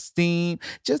self-esteem,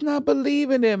 just not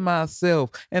believing in myself?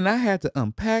 And I had to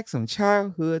unpack some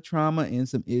childhood trauma and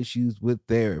some issues with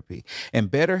therapy. And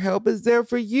BetterHelp is there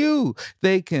for you.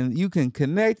 You can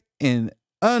connect in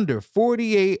under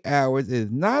 48 hours. It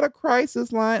is not a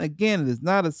crisis line. Again, it is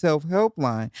not a self-help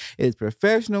line. It is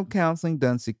professional counseling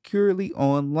done securely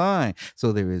online.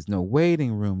 So there is no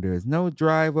waiting room. There is no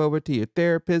drive over to your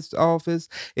therapist's office.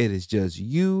 It is just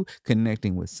you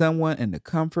connecting with someone in the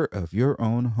comfort of your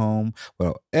own home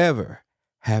without ever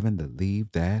having to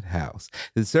leave that house.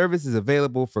 The service is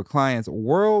available for clients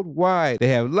worldwide. They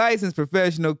have licensed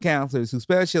professional counselors who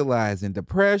specialize in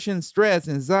depression, stress,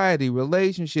 anxiety,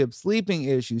 relationships, sleeping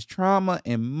issues, trauma,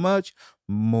 and much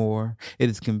more.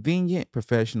 It is convenient,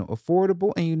 professional,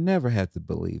 affordable, and you never have to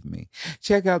believe me.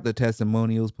 Check out the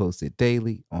testimonials posted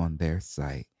daily on their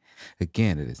site.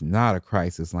 Again, it is not a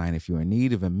crisis line. If you're in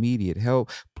need of immediate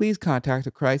help, please contact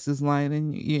a crisis line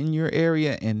in your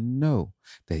area and know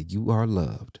that you are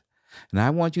loved. And I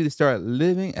want you to start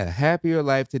living a happier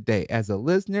life today. As a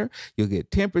listener, you'll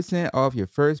get 10% off your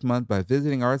first month by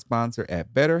visiting our sponsor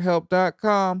at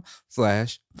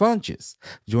betterhelp.com/Funches.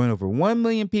 Join over 1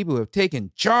 million people who have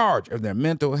taken charge of their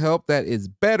mental health. That is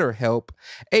BetterHelp,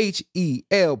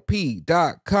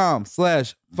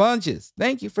 HELP.com/Funches.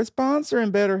 Thank you for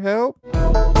sponsoring BetterHelp.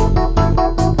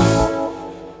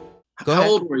 Go How ahead.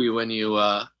 old were you when you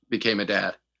became a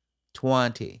dad?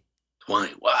 20.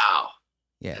 20. Wow.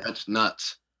 Yeah. That's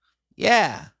nuts.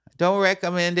 Yeah. I don't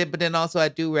recommend it, but then also I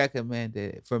do recommend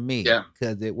it for me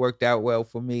because it worked out well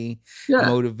for me,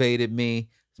 motivated me,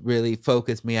 really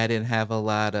focused me. I didn't have a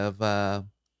lot of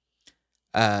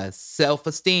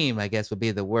self-esteem, I guess would be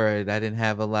the word. I didn't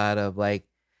have a lot of like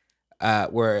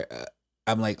where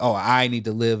I'm like, oh, I need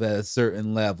to live at a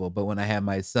certain level. But when I had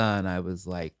my son, I was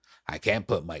like, I can't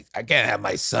have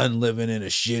my son living in a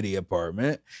shitty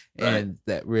apartment. Right. And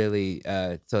that really,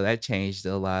 so that changed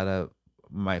a lot of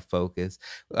my focus.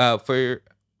 For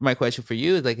my question for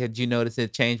you is like, had you noticed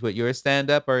it change with your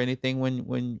stand-up or anything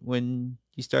when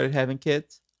you started having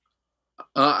kids?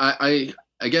 I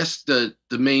guess the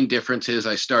main difference is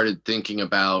I started thinking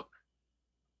about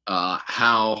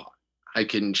how I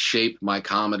can shape my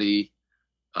comedy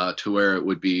to where it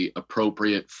would be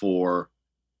appropriate for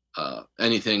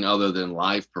anything other than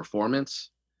live performance.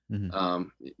 Mm-hmm.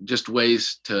 Just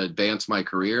ways to advance my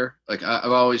career. Like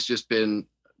I've always just been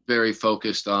very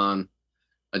focused on,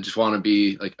 I just want to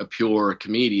be like a pure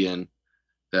comedian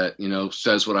that, you know,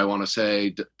 says what I want to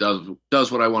say,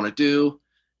 does what I want to do.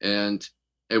 And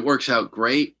it works out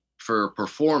great for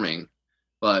performing,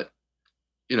 but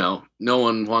you know, no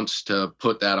one wants to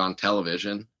put that on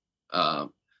television.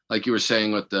 Like you were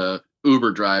saying with the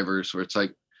Uber drivers, where it's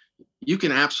like, you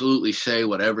can absolutely say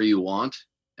whatever you want.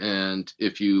 And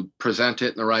if you present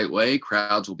it in the right way,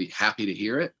 crowds will be happy to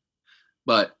hear it.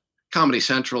 But Comedy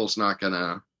Central is not going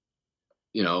to,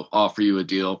 you know, offer you a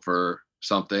deal for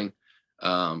something.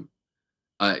 I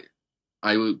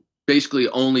basically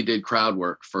only did crowd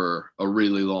work for a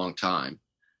really long time.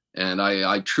 And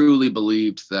I truly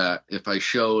believed that if I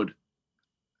showed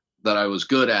that I was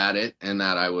good at it and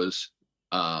that I was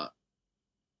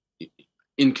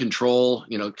in control,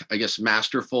 you know, I guess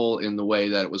masterful in the way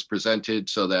that it was presented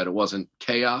so that it wasn't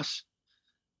chaos,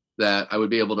 that I would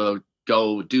be able to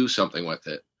go do something with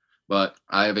it. But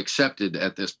I have accepted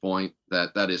at this point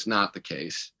that that is not the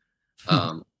case.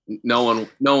 No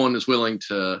one is willing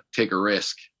to take a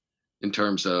risk in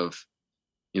terms of,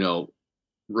 you know,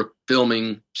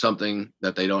 filming something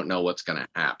that they don't know what's going to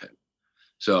happen.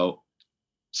 So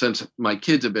since my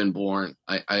kids have been born,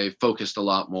 I focused a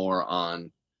lot more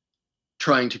on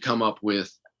trying to come up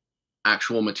with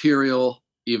actual material,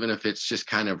 even if it's just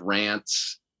kind of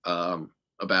rants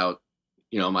about,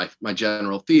 you know, my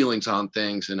general feelings on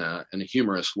things in a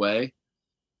humorous way.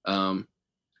 And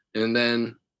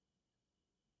then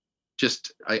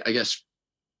just, I guess,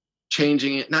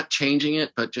 not changing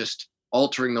it, but just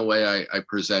altering the way I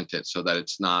present it so that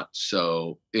it's not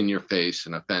so in your face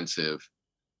and offensive.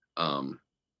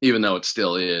 Even though it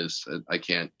still is, I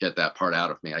can't get that part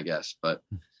out of me, I guess, but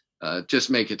just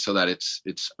make it so that it's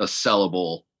a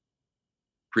sellable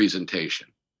presentation.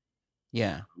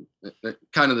 Yeah.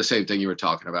 Kind of the same thing you were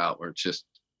talking about, where it's just,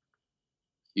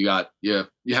 you have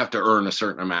to earn a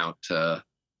certain amount to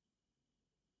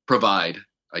provide,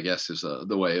 I guess is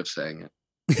the way of saying it.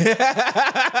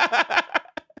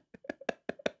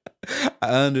 I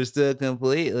understood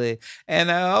completely.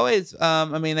 And I always,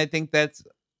 I think that's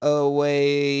a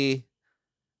way,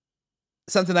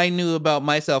 something I knew about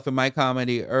myself in my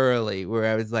comedy early,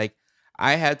 where I was like,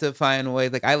 I had to find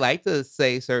ways, like I like to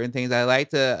say certain things. I like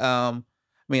to, I'll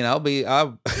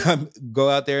go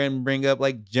out there and bring up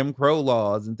like Jim Crow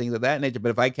laws and things of that nature. But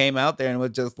if I came out there and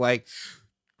was just like,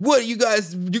 what you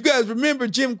guys remember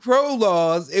Jim Crow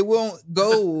laws, it won't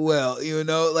go well,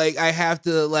 like I have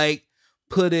to like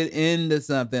put it into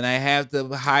something. I have to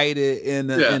hide it in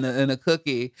a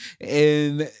cookie.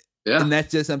 And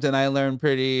that's just something I learned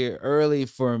pretty early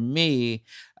for me.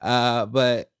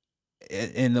 But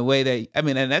in the way that,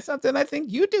 and that's something I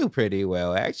think you do pretty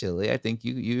well, actually. I think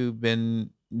you've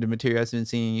been, the material I've been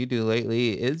seeing you do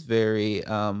lately is very,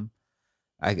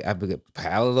 I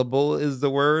palatable is the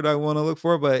word I want to look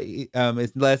for, but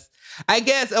it's less, I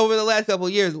guess, over the last couple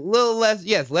of years, a little less,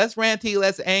 less ranty,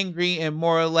 less angry, and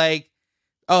more like,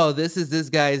 oh, this is this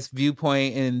guy's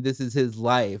viewpoint and this is his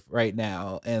life right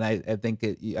now. And I think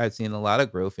I've seen a lot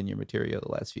of growth in your material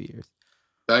the last few years.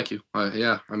 Thank you.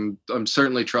 I'm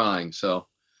certainly trying. So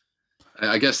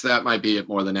I guess that might be it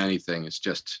more than anything. It's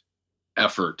just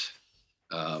effort,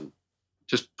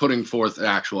 just putting forth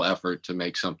actual effort to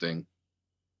make something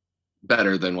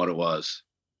better than what it was.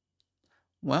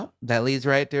 Well, that leads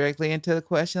right directly into the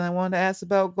question I wanted to ask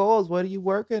about goals. What are you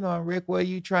working on, Rick? What are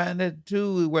you trying to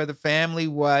do, whether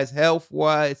family-wise,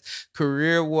 health-wise,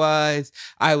 career-wise?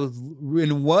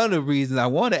 And one of the reasons I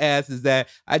want to ask is that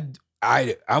I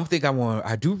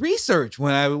do research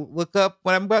when I look up,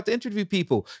 when I'm about to interview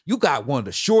people. You got one of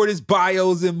the shortest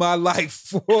bios in my life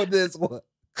for this one.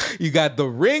 You got the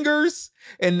ringers,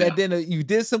 and then you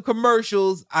did some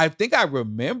commercials. I think I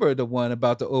remember the one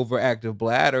about the overactive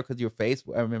bladder because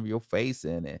I remember your face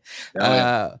in it.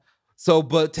 So,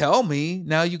 but tell me,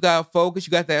 now you got focus,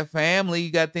 you got that family, you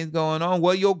got things going on.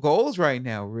 What are your goals right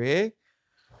now, Rick?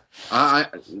 My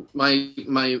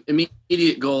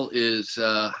immediate goal is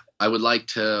I would like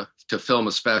to film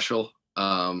a special.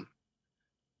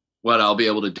 What I'll be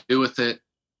able to do with it,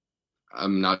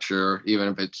 I'm not sure, even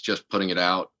if it's just putting it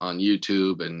out on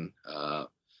YouTube and I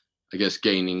guess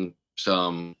gaining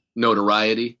some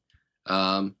notoriety.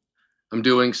 I'm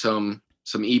doing some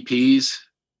EPs,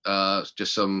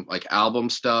 just some like album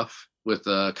stuff with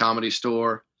a Comedy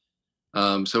Store.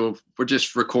 So we're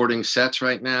just recording sets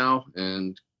right now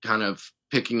and kind of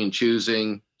picking and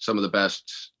choosing some of the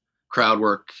best crowd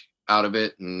work out of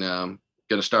it, and going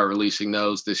to start releasing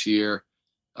those this year.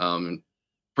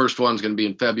 First one's going to be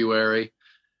in February.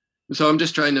 So I'm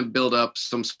just trying to build up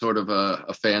some sort of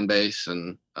a fan base,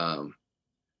 and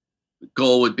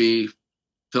goal would be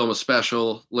film a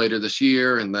special later this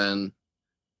year, and then,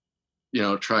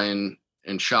 try and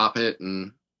shop it.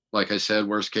 And like I said,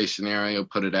 worst case scenario,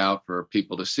 put it out for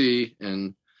people to see.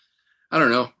 And I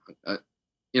don't know,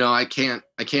 I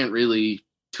can't really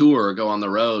tour or go on the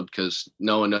road because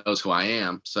no one knows who I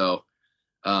am. So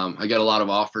I get a lot of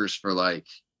offers for like,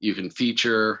 you can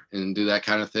feature and do that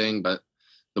kind of thing, but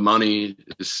the money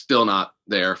is still not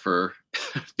there for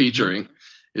featuring.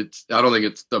 I don't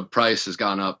think the price has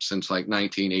gone up since like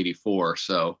 1984.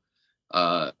 So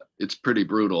it's pretty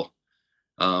brutal.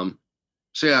 So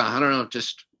yeah, I don't know,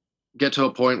 just get to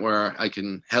a point where I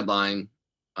can headline,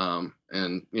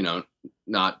 and,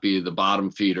 not be the bottom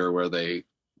feeder where they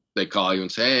call you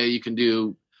and say, hey, you can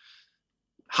do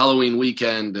Halloween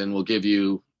weekend and we'll give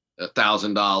you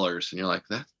 $1,000. And you're like,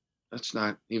 that's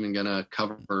not even going to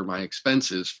cover my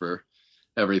expenses for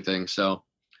everything. So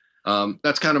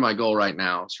that's kind of my goal right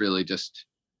now. It's really just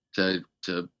to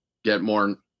get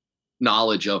more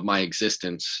knowledge of my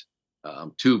existence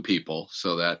to people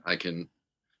so that I can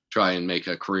try and make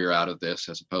a career out of this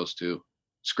as opposed to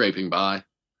scraping by.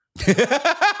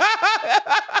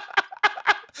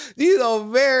 These are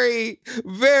very,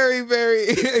 very, very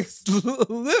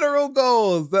literal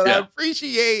goals that I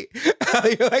appreciate.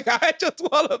 You're like, I just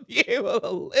want to be able to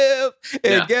live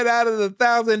and get out of the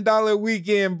 $1,000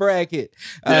 weekend bracket,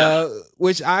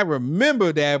 which I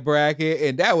remember that bracket,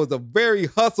 and that was a very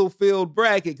hustle-filled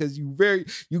bracket because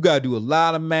you got to do a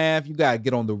lot of math. You got to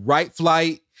get on the right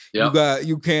flight. Yep.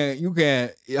 You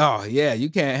can't, oh yeah, you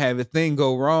can't have a thing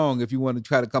go wrong if you want to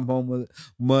try to come home with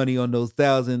money on those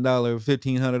 $1,000,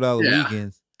 $1,500 Yeah.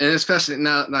 weekends. And especially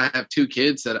now that I have two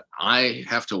kids that I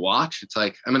have to watch, it's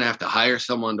like I'm going to have to hire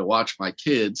someone to watch my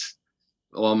kids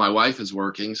while my wife is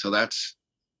working. So that's,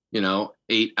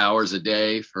 8 hours a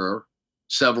day for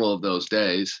several of those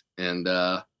days. And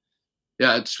yeah,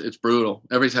 it's brutal.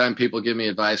 Every time people give me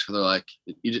advice where they're like,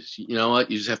 you just, you know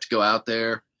what, you just have to go out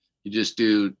there. You just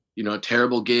do,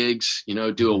 terrible gigs,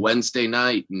 do a Wednesday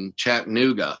night in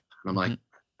Chattanooga. And I'm like,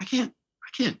 I can't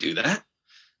do that.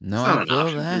 No, It's I not an feel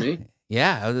option for that. me.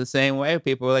 Yeah, I was the same way.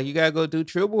 People were like, "You gotta go do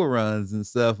triple runs and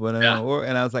stuff." But Yeah.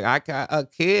 and I was like, I got a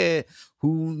kid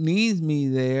who needs me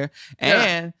there, Yeah.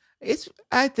 and it's.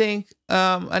 I think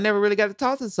I never really got to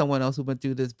talk to someone else who went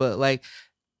through this, but like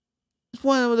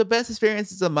one of the best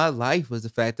experiences of my life was the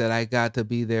fact that I got to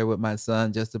be there with my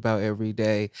son just about every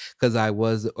day because I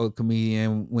was a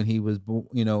comedian when he was, born,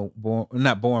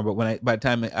 not born, but by the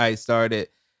time I started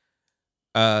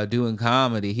doing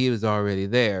comedy, he was already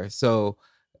there. So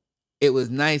it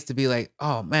was nice to be like,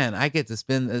 "Oh, man, I get to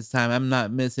spend this time. I'm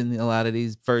not missing a lot of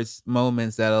these first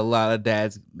moments that a lot of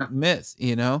dads miss,"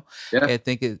 you know? Yeah.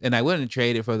 And I wouldn't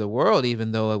trade it for the world,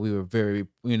 even though we were very,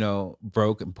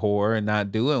 broke and poor and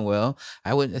not doing well.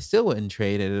 I still wouldn't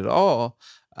trade it at all.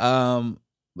 Um,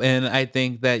 and I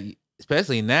think that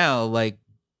especially now, like,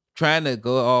 trying to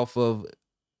go off of,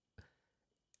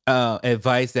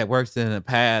 advice that works in the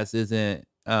past isn't,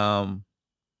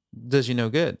 does you no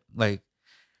good. Like,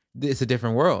 it's a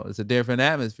different world. It's a different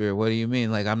atmosphere. What do you mean?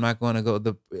 Like, I'm not gonna go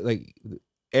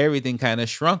everything kinda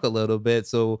shrunk a little bit,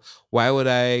 so why would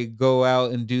I go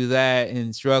out and do that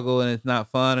and struggle and it's not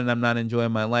fun and I'm not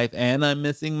enjoying my life and I'm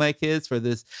missing my kids for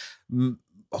this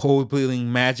whole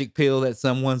healing magic pill that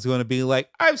someone's gonna be like,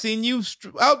 "I've seen you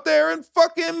out there in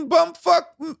fucking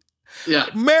bumfuck Yeah.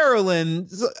 Maryland.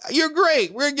 You're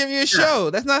great. We're gonna give you a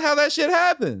show." That's not how that shit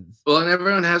happens. Well, and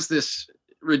everyone has this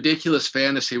ridiculous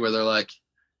fantasy where they're like,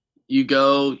 you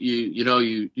go,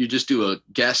 you just do a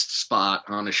guest spot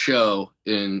on a show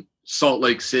in Salt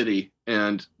Lake City,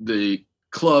 and the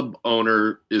club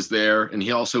owner is there, and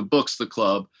he also books the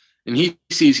club, and he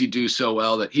sees you do so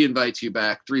well that he invites you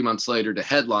back 3 months later to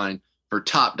headline for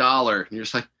top dollar, and you're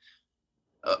just like,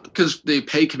 because they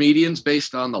pay comedians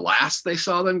based on the last they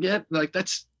saw them get. Like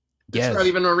that's not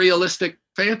even a realistic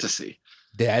fantasy.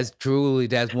 That's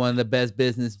one of the best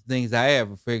business things I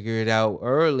ever figured out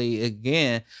early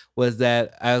again was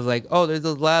that I was like, oh, there's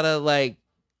a lot of like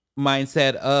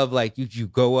mindset of like you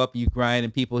go up, you grind,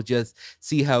 and people just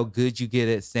see how good you get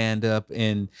at stand up,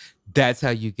 and that's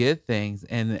how you get things.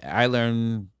 And I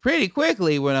learned pretty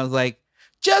quickly when I was like,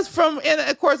 just from, and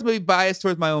of course, I'm gonna be biased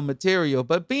towards my own material,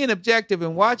 but being objective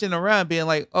and watching around, being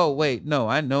like, oh wait, no,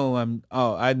 I know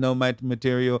my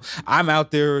material. I'm out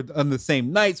there on the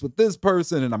same nights with this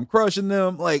person, and I'm crushing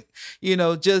them, like, Rick,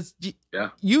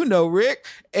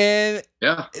 and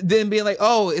then being like,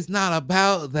 oh, it's not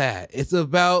about that. It's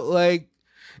about like,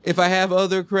 if I have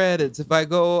other credits, if I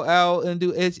go out and do,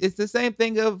 it's the same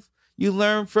thing of. You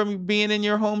learn from being in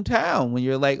your hometown when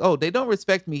you're like, oh, they don't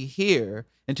respect me here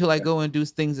until I go and do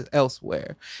things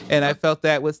elsewhere. And I felt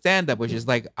that with stand-up, which is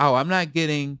like, oh, I'm not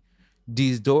getting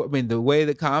these doors. I mean, the way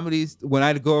the comedies, when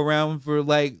I'd go around for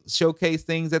like showcase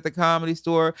things at the Comedy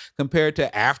Store compared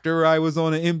to after I was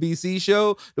on an NBC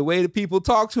show, the way the people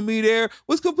talked to me there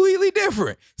was completely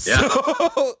different. Yeah.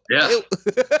 So,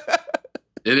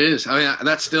 It is. I mean,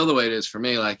 that's still the way it is for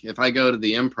me. Like if I go to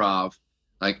the Improv,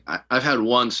 like I've had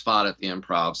one spot at the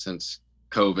Improv since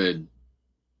COVID,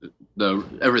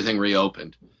 everything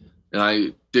reopened, and I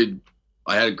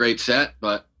had a great set,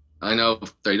 but I know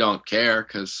they don't care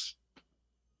because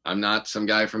I'm not some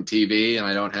guy from TV and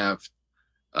I don't have,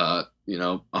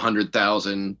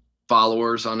 100,000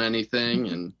 followers on anything.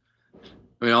 And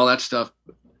I mean, all that stuff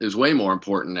is way more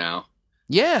important now.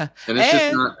 Yeah. And it's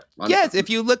just not. Yes, if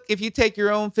you take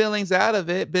your own feelings out of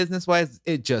it, business wise,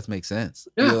 it just makes sense.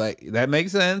 Yeah. You're like, that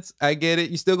makes sense. I get it.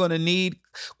 You're still going to need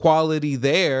quality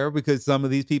there because some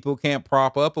of these people can't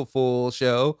prop up a full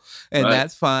show, and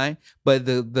that's fine. But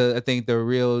I think the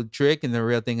real trick and the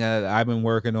real thing that I've been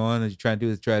working on is trying to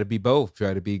do is try to be both,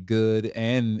 try to be good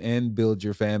and build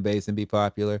your fan base and be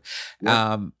popular.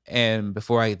 Yep. And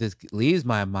before this leaves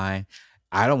my mind,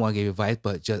 I don't want to give you advice,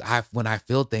 but when I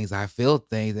feel things, I feel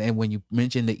things. And when you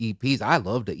mention the EPs, I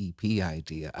love the EP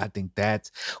idea. I think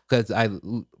that's because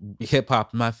hip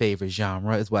hop is my favorite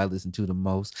genre. Is what I listen to the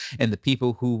most. And the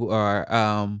people who are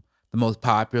the most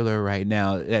popular right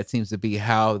now, that seems to be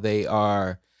how they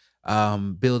are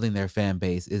building their fan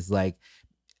base, is like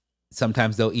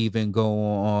sometimes they'll even go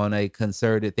on a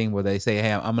concerted thing where they say,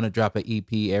 hey, I'm going to drop an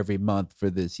EP every month for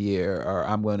this year, or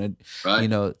I'm going to, Right.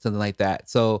 something like that.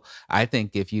 So I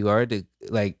think if you are to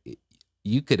like,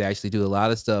 you could actually do a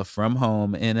lot of stuff from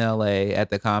home in LA at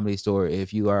the Comedy Store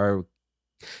if you are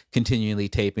continually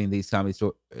taping these comedy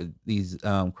store, these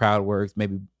crowd works,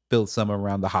 maybe build some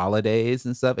around the holidays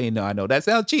and stuff. And, I know that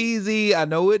sounds cheesy. I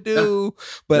know it Yeah. do,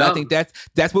 but I No. think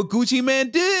that's what Gucci Man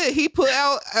did. He put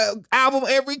out an album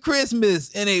every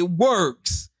Christmas and it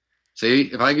works.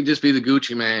 See, if I could just be the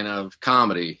Gucci Man of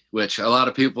comedy, which a lot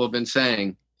of people have been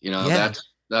saying,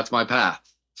 that's my path.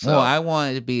 So. Well, I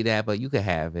wanted to be that, but you could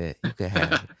have it. You could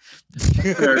have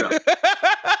it. Fair enough.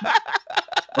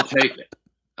 I'll take it.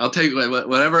 I'll take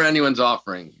whatever anyone's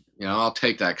offering. I'll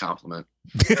take that compliment.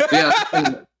 Yeah,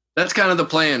 that's kind of the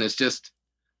plan. It's just,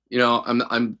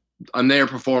 I'm there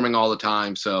performing all the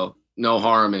time, so no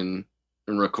harm in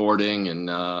recording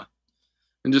and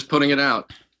just putting it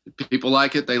out. If people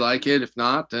like it, they like it. If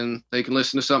not, then they can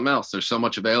listen to something else. There's so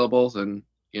much available, and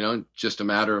just a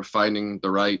matter of finding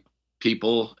the right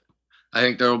people. I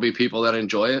think there will be people that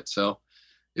enjoy it. So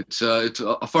it's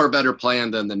a far better plan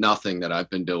than the nothing that I've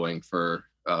been doing for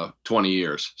 20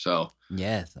 years. So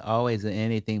yes, always an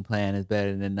anything plan is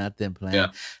better than nothing plan. Yeah.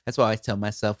 That's why I always tell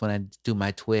myself when I do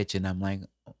my Twitch and I'm like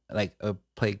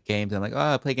play games. I'm like,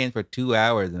 oh, I play games for 2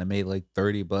 hours and I made like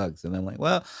 $30. And I'm like,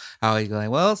 well, I always go like,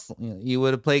 well, you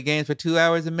would have played games for 2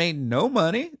 hours and made no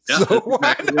money. Yeah, so why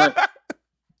exactly not? Right.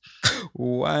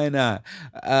 Why not?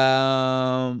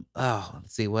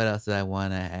 Let's see. What else did I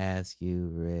want to ask you,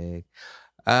 Rick?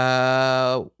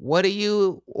 What do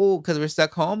you? Oh, because we're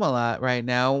stuck home a lot right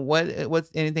now.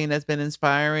 What's anything that's been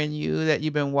inspiring you that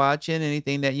you've been watching?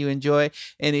 Anything that you enjoy?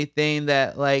 Anything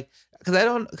that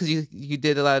because you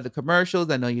did a lot of the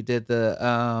commercials. I know you did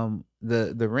the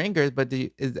ringers, but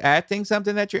is acting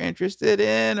something that you're interested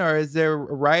in, or is there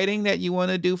writing that you want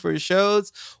to do for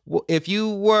shows? If you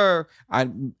were,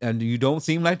 and you don't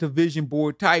seem like the vision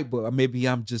board type, but maybe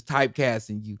I'm just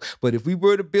typecasting you. But if we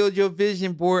were to build your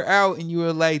vision board out and you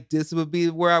were like, this would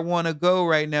be where I want to go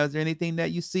right now, is there anything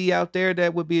that you see out there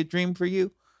that would be a dream for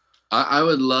you? I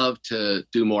would love to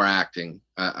do more acting.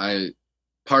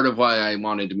 Part of why I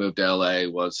wanted to move to LA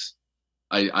was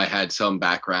I had some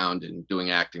background in doing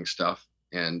acting stuff,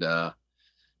 and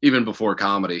even before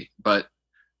comedy. But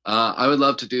I would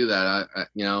love to do that.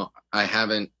 I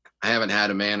haven't had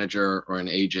a manager or an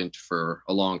agent for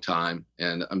a long time,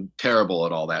 and I'm terrible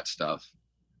at all that stuff.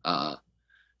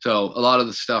 So a lot of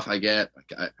the stuff I get,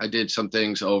 I did some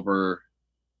things over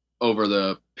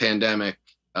the pandemic.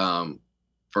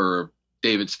 For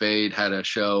David Spade had a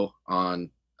show on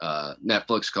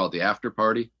Netflix called The After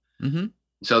Party. Mm-hmm.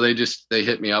 So they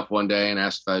hit me up one day and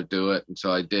asked if I'd do it. And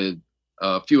so I did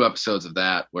a few episodes of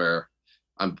that where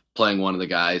I'm playing one of the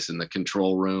guys in the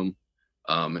control room.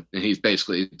 And he's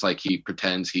basically, it's like he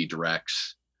pretends he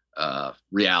directs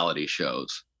reality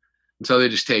shows. And so they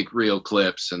just take real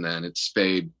clips, and then it's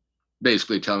Spade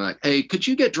basically telling me like, hey, could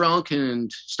you get drunk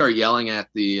and start yelling at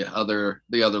the other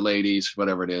ladies,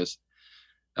 whatever it is.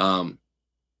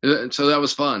 So that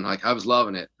was fun. Like, I was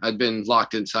loving it. I'd been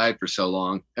locked inside for so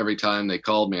long. Every time they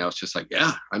called me, I was just like,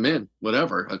 yeah, I'm in,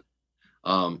 whatever.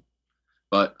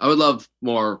 But I would love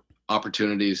more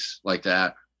opportunities like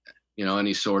that.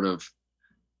 Any sort of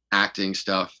acting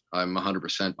stuff, I'm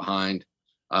 100% behind.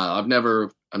 I've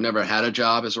never had a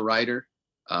job as a writer.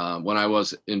 When I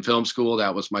was in film school,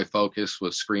 that was my focus,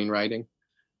 was screenwriting.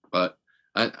 But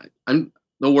I'm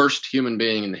the worst human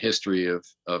being in the history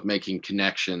of making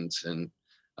connections. And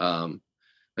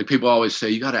like people always say,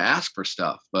 you got to ask for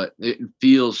stuff, but it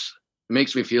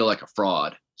makes me feel like a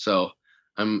fraud. So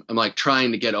I'm like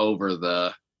trying to get over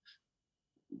the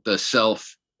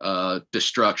self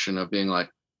destruction of being like,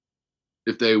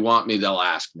 if they want me, they'll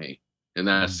ask me. And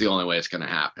that's the only way it's going to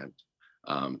happen.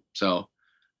 So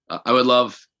I would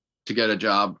love to get a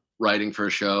job writing for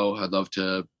a show. I'd love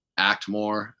to act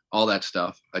more, all that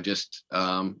stuff.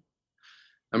 I'm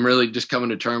really just coming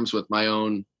to terms with my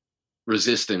own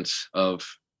resistance of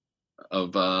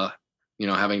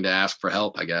having to ask for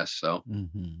help, I guess. So,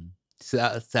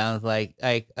 So sounds like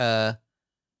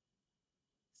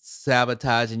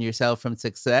sabotaging yourself from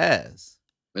success.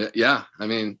 Yeah, I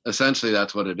mean, essentially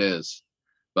that's what it is.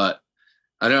 But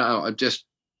I don't know.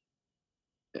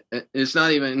 It's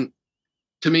not even,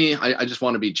 to me, I just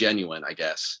want to be genuine, I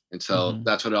guess. And so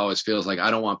that's what it always feels like.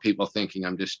 I don't want people thinking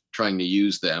I'm just trying to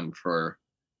use them for,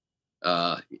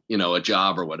 a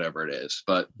job or whatever it is.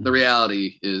 But the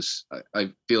reality is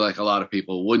I feel like a lot of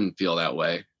people wouldn't feel that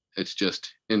way. It's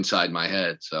just inside my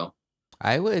head. So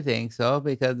I would think so,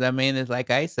 because I mean, it's like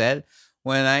I said,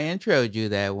 when I introed you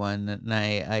that one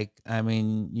night, I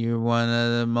mean, you're one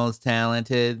of the most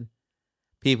talented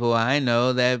people I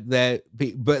know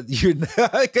but you're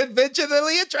not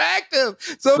conventionally attractive,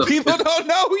 so people don't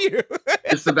know you.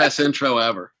 It's the best intro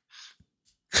ever.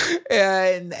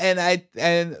 And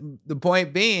the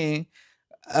point being,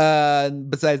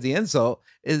 besides the insult,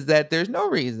 is that there's no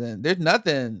reason, there's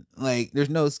nothing, like there's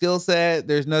no skill set,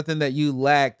 there's nothing that you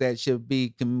lack that should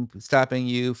be stopping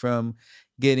you from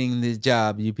getting this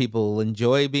job. You people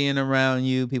enjoy being around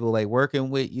you, people like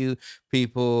working with you,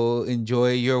 people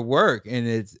enjoy your work, and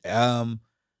it's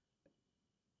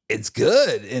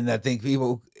good. And I think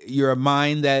you're a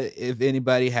mind that if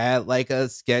anybody had like a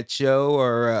sketch show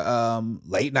or a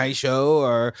late night show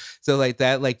or so like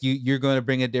that, like you're going to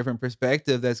bring a different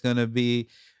perspective that's going to be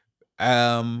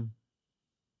um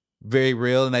very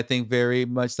real, and I think very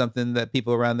much something that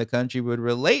people around the country would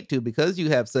relate to, because you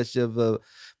have such of a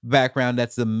background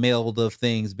that's a meld of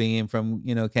things, being from,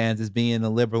 Kansas, being a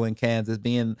liberal in Kansas,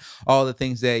 being all the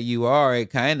things that you are. It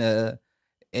kind of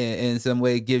in some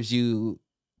way gives you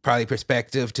probably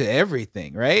perspective to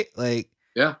everything, right? Like,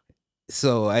 yeah.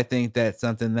 So I think that's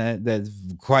something that's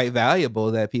quite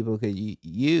valuable that people could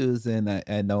use. And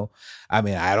I know, I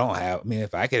mean,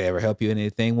 if I could ever help you in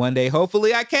anything one day,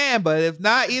 hopefully I can. But if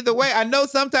not, either way, I know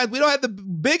sometimes we don't have the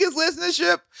biggest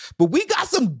listenership, but we got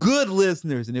some good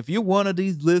listeners. And if you're one of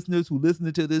these listeners who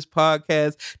listen to this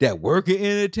podcast that work in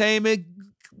entertainment,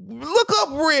 look up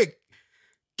Rick.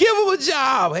 Give him a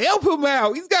job. Help him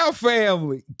out. He's got a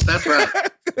family. That's right.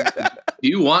 Do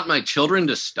you want my children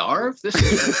to starve? This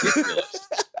is ridiculous.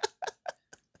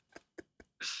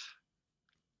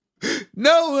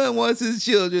 No one wants his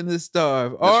children to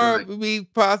starve. That's or be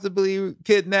possibly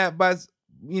kidnapped by,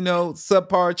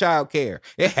 subpar child care.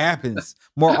 It happens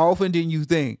more often than you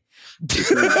think.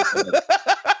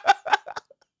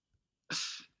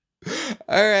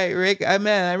 All right, Rick. I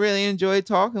really enjoyed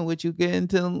talking with you, getting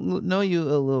to know you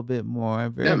a little bit more. I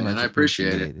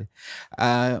appreciate it.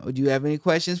 Do you have any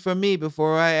questions for me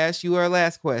before I ask you our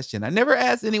last question? I never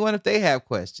asked anyone if they have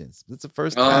questions. It's the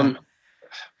first time.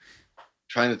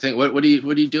 Trying to think. What are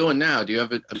you doing now? Do you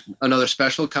have another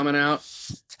special coming out?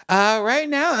 Right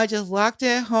now, I just locked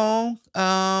at home.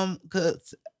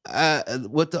 Cause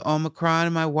with the Omicron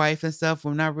and my wife and stuff,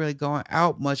 we're not really going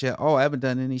out much at all. I haven't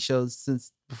done any shows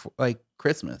since before, like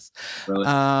Christmas. Really?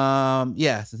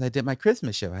 Since I did my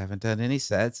Christmas show, I haven't done any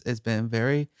sets. It's been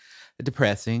very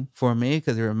depressing for me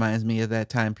because it reminds me of that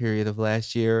time period of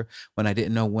last year when I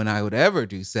didn't know when I would ever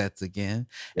do sets again.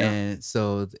 Yeah. And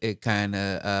so it kind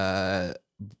of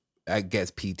I guess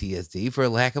PTSD, for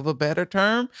lack of a better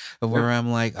term, of where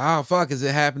I'm like, oh fuck, is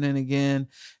it happening again?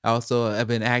 Also, I've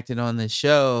been acting on this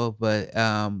show, but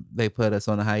they put us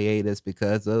on a hiatus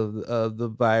because of the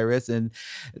virus. And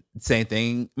same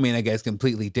thing. I mean, I guess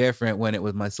completely different when it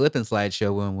was my slip and slide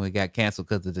show when we got canceled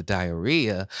because of the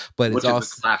diarrhea. But which it's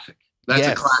also a classic. That's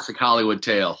a classic Hollywood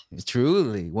tale.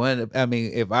 Truly.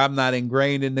 If I'm not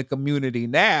ingrained in the community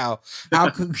now,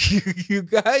 how could you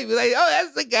guys be like, oh,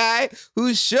 that's the guy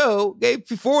whose show gave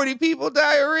 40 people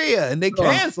diarrhea and they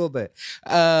canceled it.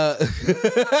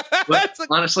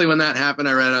 Honestly, when that happened,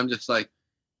 I'm just like,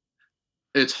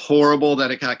 it's horrible that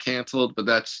it got canceled, but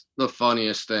that's the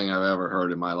funniest thing I've ever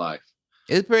heard in my life.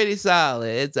 It's pretty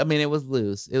solid. It was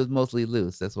loose. It was mostly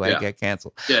loose. That's why it got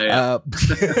canceled. Yeah.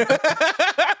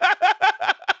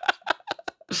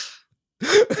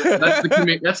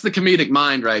 That's the comedic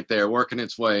mind right there, working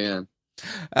its way in.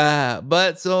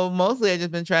 But so mostly I've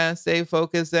just been trying to stay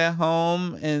focused at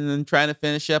home and then trying to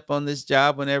finish up on this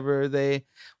job whenever they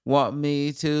want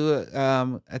me to.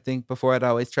 I think before I'd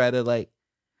always try to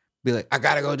be like, I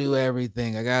gotta go do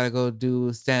everything. I gotta go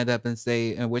do stand up and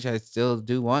say, and which I still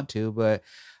do want to, but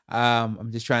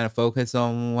I'm just trying to focus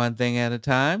on one thing at a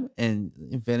time and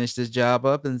finish this job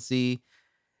up and see.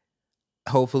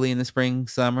 Hopefully in the spring,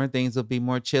 summer, things will be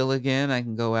more chill again. I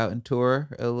can go out and tour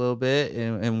a little bit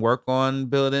and work on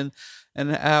building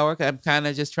an hour. I'm kind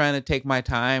of just trying to take my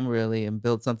time really and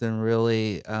build something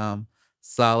really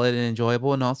solid and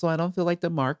enjoyable. And also I don't feel like the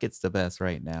market's the best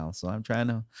right now. So I'm trying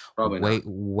to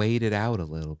wait it out a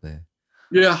little bit.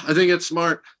 Yeah, I think it's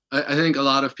smart. I think a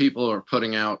lot of people are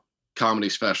putting out comedy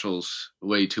specials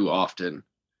way too often.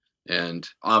 And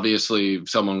obviously, if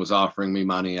someone was offering me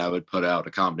money, I would put out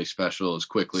a comedy special as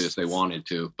quickly as they wanted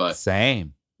to. But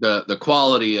same. The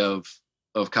quality of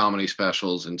comedy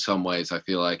specials in some ways, I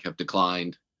feel like, have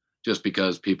declined just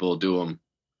because people do them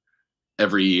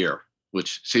every year,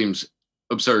 which seems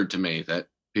absurd to me that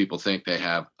people think they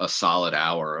have a solid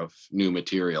hour of new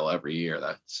material every year.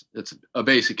 It's a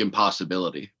basic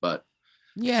impossibility, but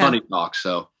funny talk.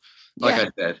 So like I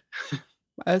said.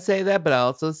 I say that, but I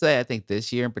also say I think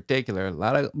this year in particular, a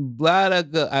lot of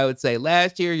good. I would say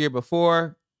last year, year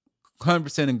before,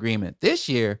 100% agreement. This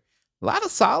year, a lot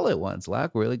of solid ones, a lot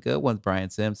of really good ones. Brian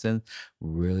Simpson,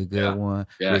 really good Yeah. one.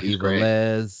 Yeah, Ricky he's great.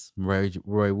 Velez,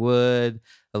 Roy Wood,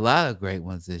 a lot of great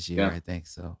ones this year. Yeah. I think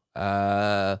so.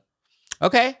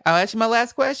 Okay, I'll ask you my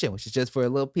last question, which is just for a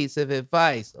little piece of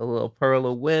advice, a little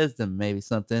pearl of wisdom, maybe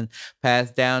something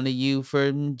passed down to you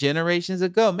from generations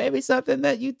ago, maybe something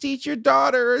that you teach your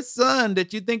daughter or son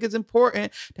that you think is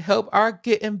important to help our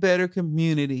Getting Better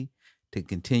community to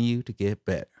continue to get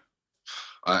better.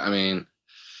 I mean,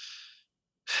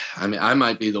 I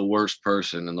might be the worst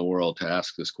person in the world to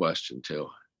ask this question to.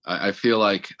 I feel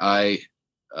like I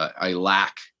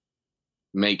lack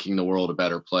making the world a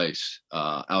better place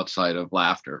outside of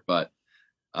laughter. But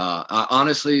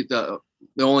honestly, the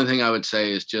only thing I would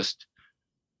say is just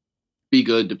be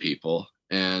good to people,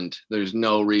 and there's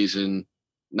no reason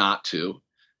not to.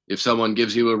 If someone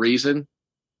gives you a reason,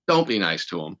 don't be nice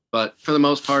to them. But for the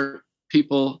most part,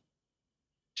 people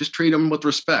just treat them with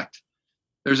respect.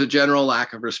 There's a general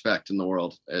lack of respect in the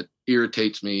world. It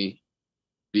irritates me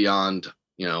beyond,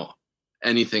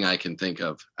 anything I can think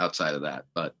of outside of that.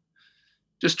 But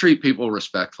just treat people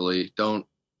respectfully. Don't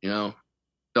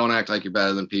act like you're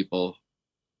better than people.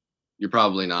 You're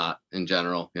probably not in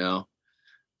general,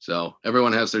 So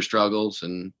everyone has their struggles,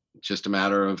 and it's just a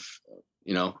matter of,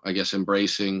 I guess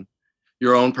embracing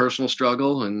your own personal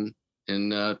struggle and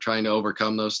trying to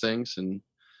overcome those things and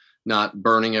not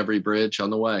burning every bridge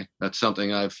on the way. That's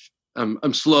something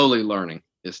I'm slowly learning,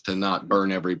 is to not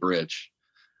burn every bridge.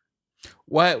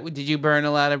 What did you burn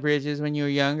a lot of bridges when you were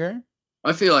younger?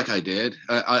 I feel like I did.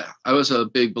 I was a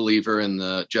big believer in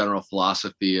the general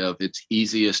philosophy of it's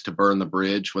easiest to burn the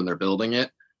bridge when they're building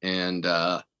it. And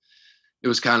it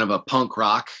was kind of a punk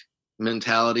rock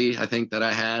mentality, I think, that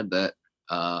I had that,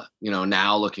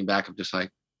 now looking back, I'm just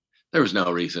like, there was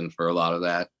no reason for a lot of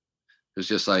that. It was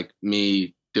just like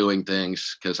me doing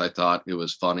things because I thought it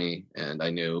was funny, and I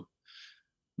knew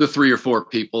the 3 or 4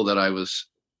 people that I was,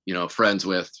 friends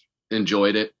with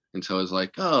enjoyed it. And so I was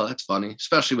like, oh, that's funny,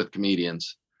 especially with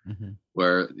comedians,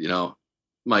 where,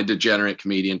 my degenerate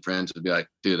comedian friends would be like,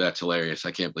 dude, that's hilarious.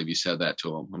 I can't believe you said that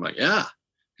to him. I'm like, yeah.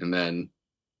 And then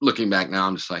looking back now,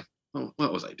 I'm just like, oh,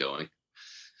 what was I doing?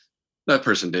 That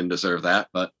person didn't deserve that.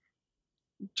 But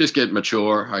just get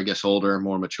mature, I guess, older,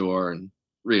 more mature, and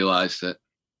realize that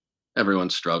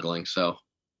everyone's struggling. So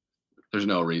there's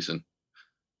no reason.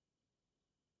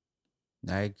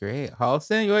 I agree.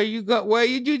 Halston, where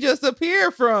did you just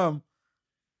appear from?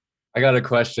 I got a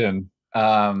question.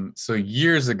 So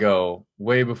years ago,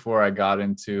 way before I got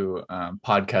into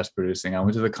podcast producing, I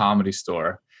went to the Comedy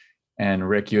Store, and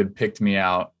Rick, you had picked me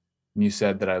out, and you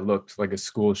said that I looked like a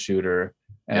school shooter.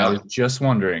 And I was just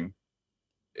wondering,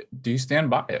 do you stand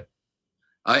by it?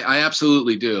 I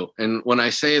absolutely do. And when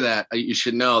I say that, you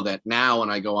should know that now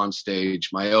when I go on stage,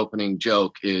 my opening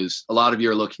joke is, a lot of you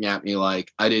are looking at me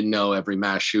like I didn't know every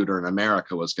mass shooter in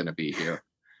America was going to be here.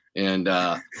 And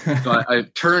so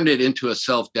I've turned it into a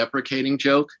self-deprecating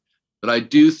joke. But I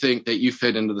do think that you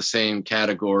fit into the same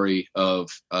category of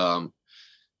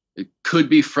it could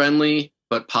be friendly,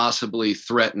 but possibly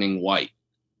threatening white.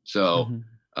 So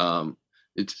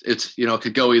it's it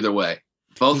could go either way.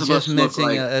 Both of us look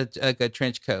like a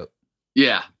trench coat.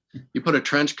 Yeah, you put a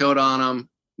trench coat on them,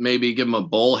 maybe give them a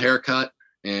bowl haircut,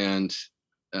 and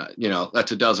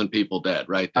that's a dozen people dead,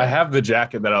 right there. I have the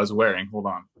jacket that I was wearing. Hold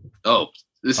on. Oh,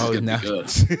 this is gonna be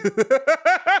good.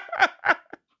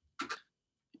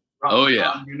 Oh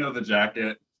yeah, you know the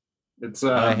jacket. It's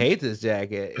I hate this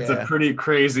jacket. It's a pretty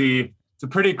crazy. It's a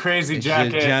pretty crazy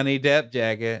jacket. Johnny Depp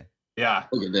jacket. Yeah.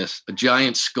 Look at this. A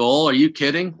giant skull. Are you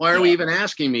kidding? Why are we even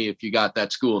asking me if you got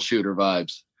that school shooter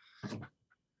vibes?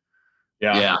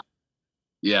 Yeah.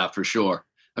 Yeah, for sure.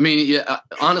 I mean,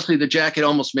 honestly, the jacket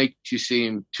almost makes you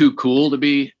seem too cool to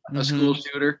be a school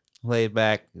shooter. Laid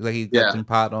back, like he's got some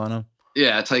pot on him.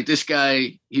 Yeah, it's like this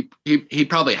guy, he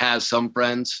probably has some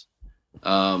friends.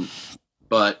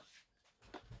 But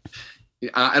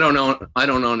I don't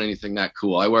own anything that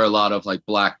cool. I wear a lot of like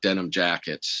black denim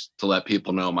jackets to let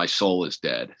people know my soul is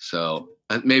dead. So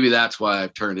maybe that's why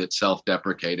I've turned it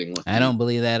self-deprecating. I don't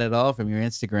believe that at all from your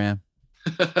Instagram.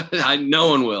 No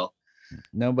one will.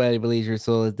 Nobody believes your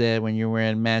soul is dead when you're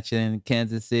wearing matching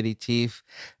Kansas City Chief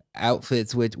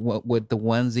outfits with the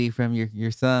onesie from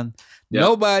your son. Yep.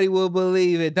 Nobody will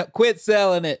believe it. Don't quit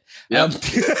selling it. Yep.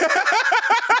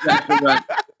 Exactly right.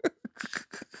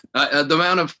 The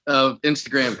amount of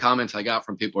Instagram comments I got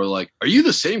from people are like, "Are you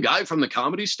the same guy from the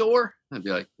Comedy Store?" I'd be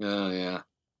like, "Oh yeah."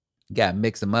 Gotta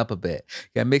mix them up a bit.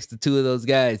 Gotta mix the two of those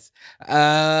guys.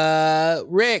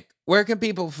 Rick, where can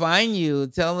people find you?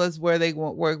 Tell us where they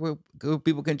want, where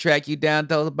people can track you down.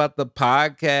 Tell us about the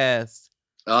podcast.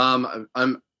 I'm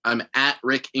at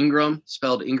Rick Ingraham,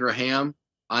 spelled Ingraham,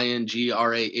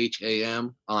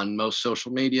 Ingraham, on most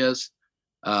social medias.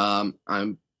 I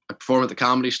perform at the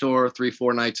Comedy Store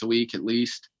 3-4 nights a week at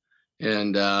least,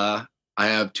 and I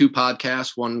have 2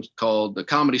 podcasts. One called the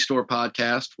Comedy Store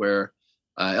Podcast, where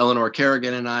Eleanor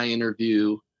Kerrigan and I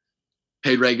interview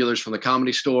paid regulars from the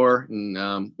Comedy Store,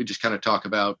 and we just kind of talk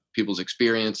about people's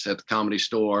experience at the Comedy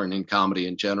Store and in comedy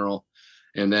in general.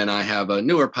 And then I have a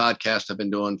newer podcast I've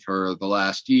been doing for the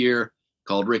last year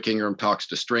called Rick Ingraham Talks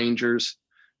to Strangers,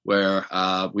 where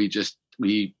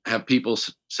we have people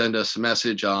send us a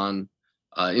message on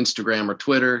Instagram or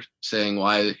Twitter saying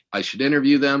why I should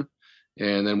interview them.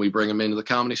 And then we bring them into the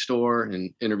Comedy Store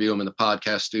and interview them in the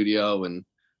podcast studio. And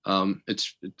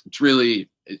it's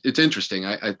interesting.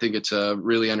 I think it's a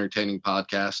really entertaining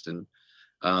podcast. And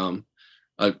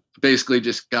I basically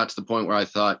just got to the point where I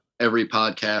thought every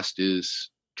podcast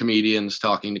is comedians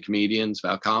talking to comedians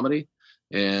about comedy.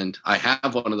 And I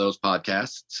have one of those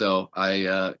podcasts. So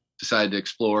I decided to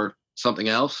explore something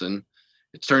else, and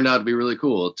it's turned out to be really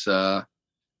cool. It's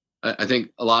I think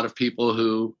a lot of people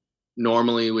who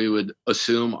normally we would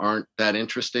assume aren't that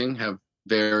interesting have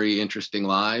very interesting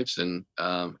lives, and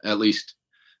at least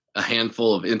a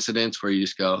handful of incidents where you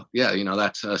just go, yeah,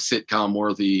 that's a sitcom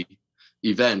worthy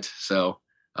event. So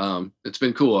it's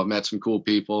been cool. I've met some cool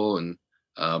people and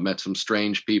met some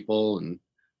strange people, and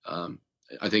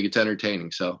I think it's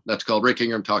entertaining. So that's called Rick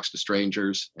Ingraham Talks to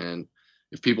Strangers. And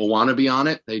if people want to be on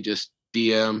it, they just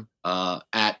DM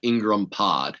at Ingram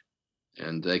Pod,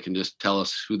 and they can just tell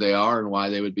us who they are and why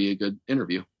they would be a good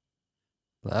interview.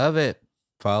 Love it.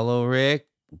 Follow Rick.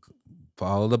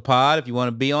 Follow the pod. If you want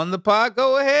to be on the pod,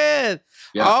 go ahead.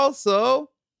 Yeah. Also,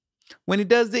 when he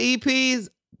does the EPs,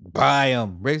 buy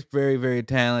them. Rick's very, very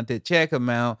talented. Check him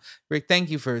out. Rick, thank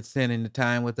you for spending the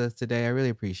time with us today. I really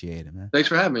appreciate it, man. Thanks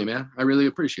for having me, man. I really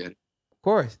appreciate it. Of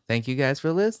course. Thank you guys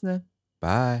for listening.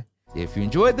 Bye. If you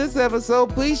enjoyed this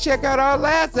episode, please check out our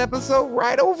last episode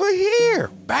right over here.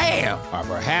 Bam! Or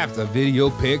perhaps a video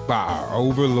picked by our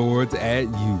overlords at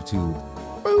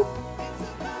YouTube. Boop.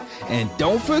 And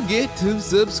don't forget to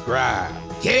subscribe.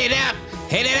 Get it up.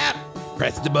 Hit it up.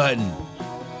 Press the button.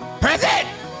 Press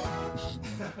it!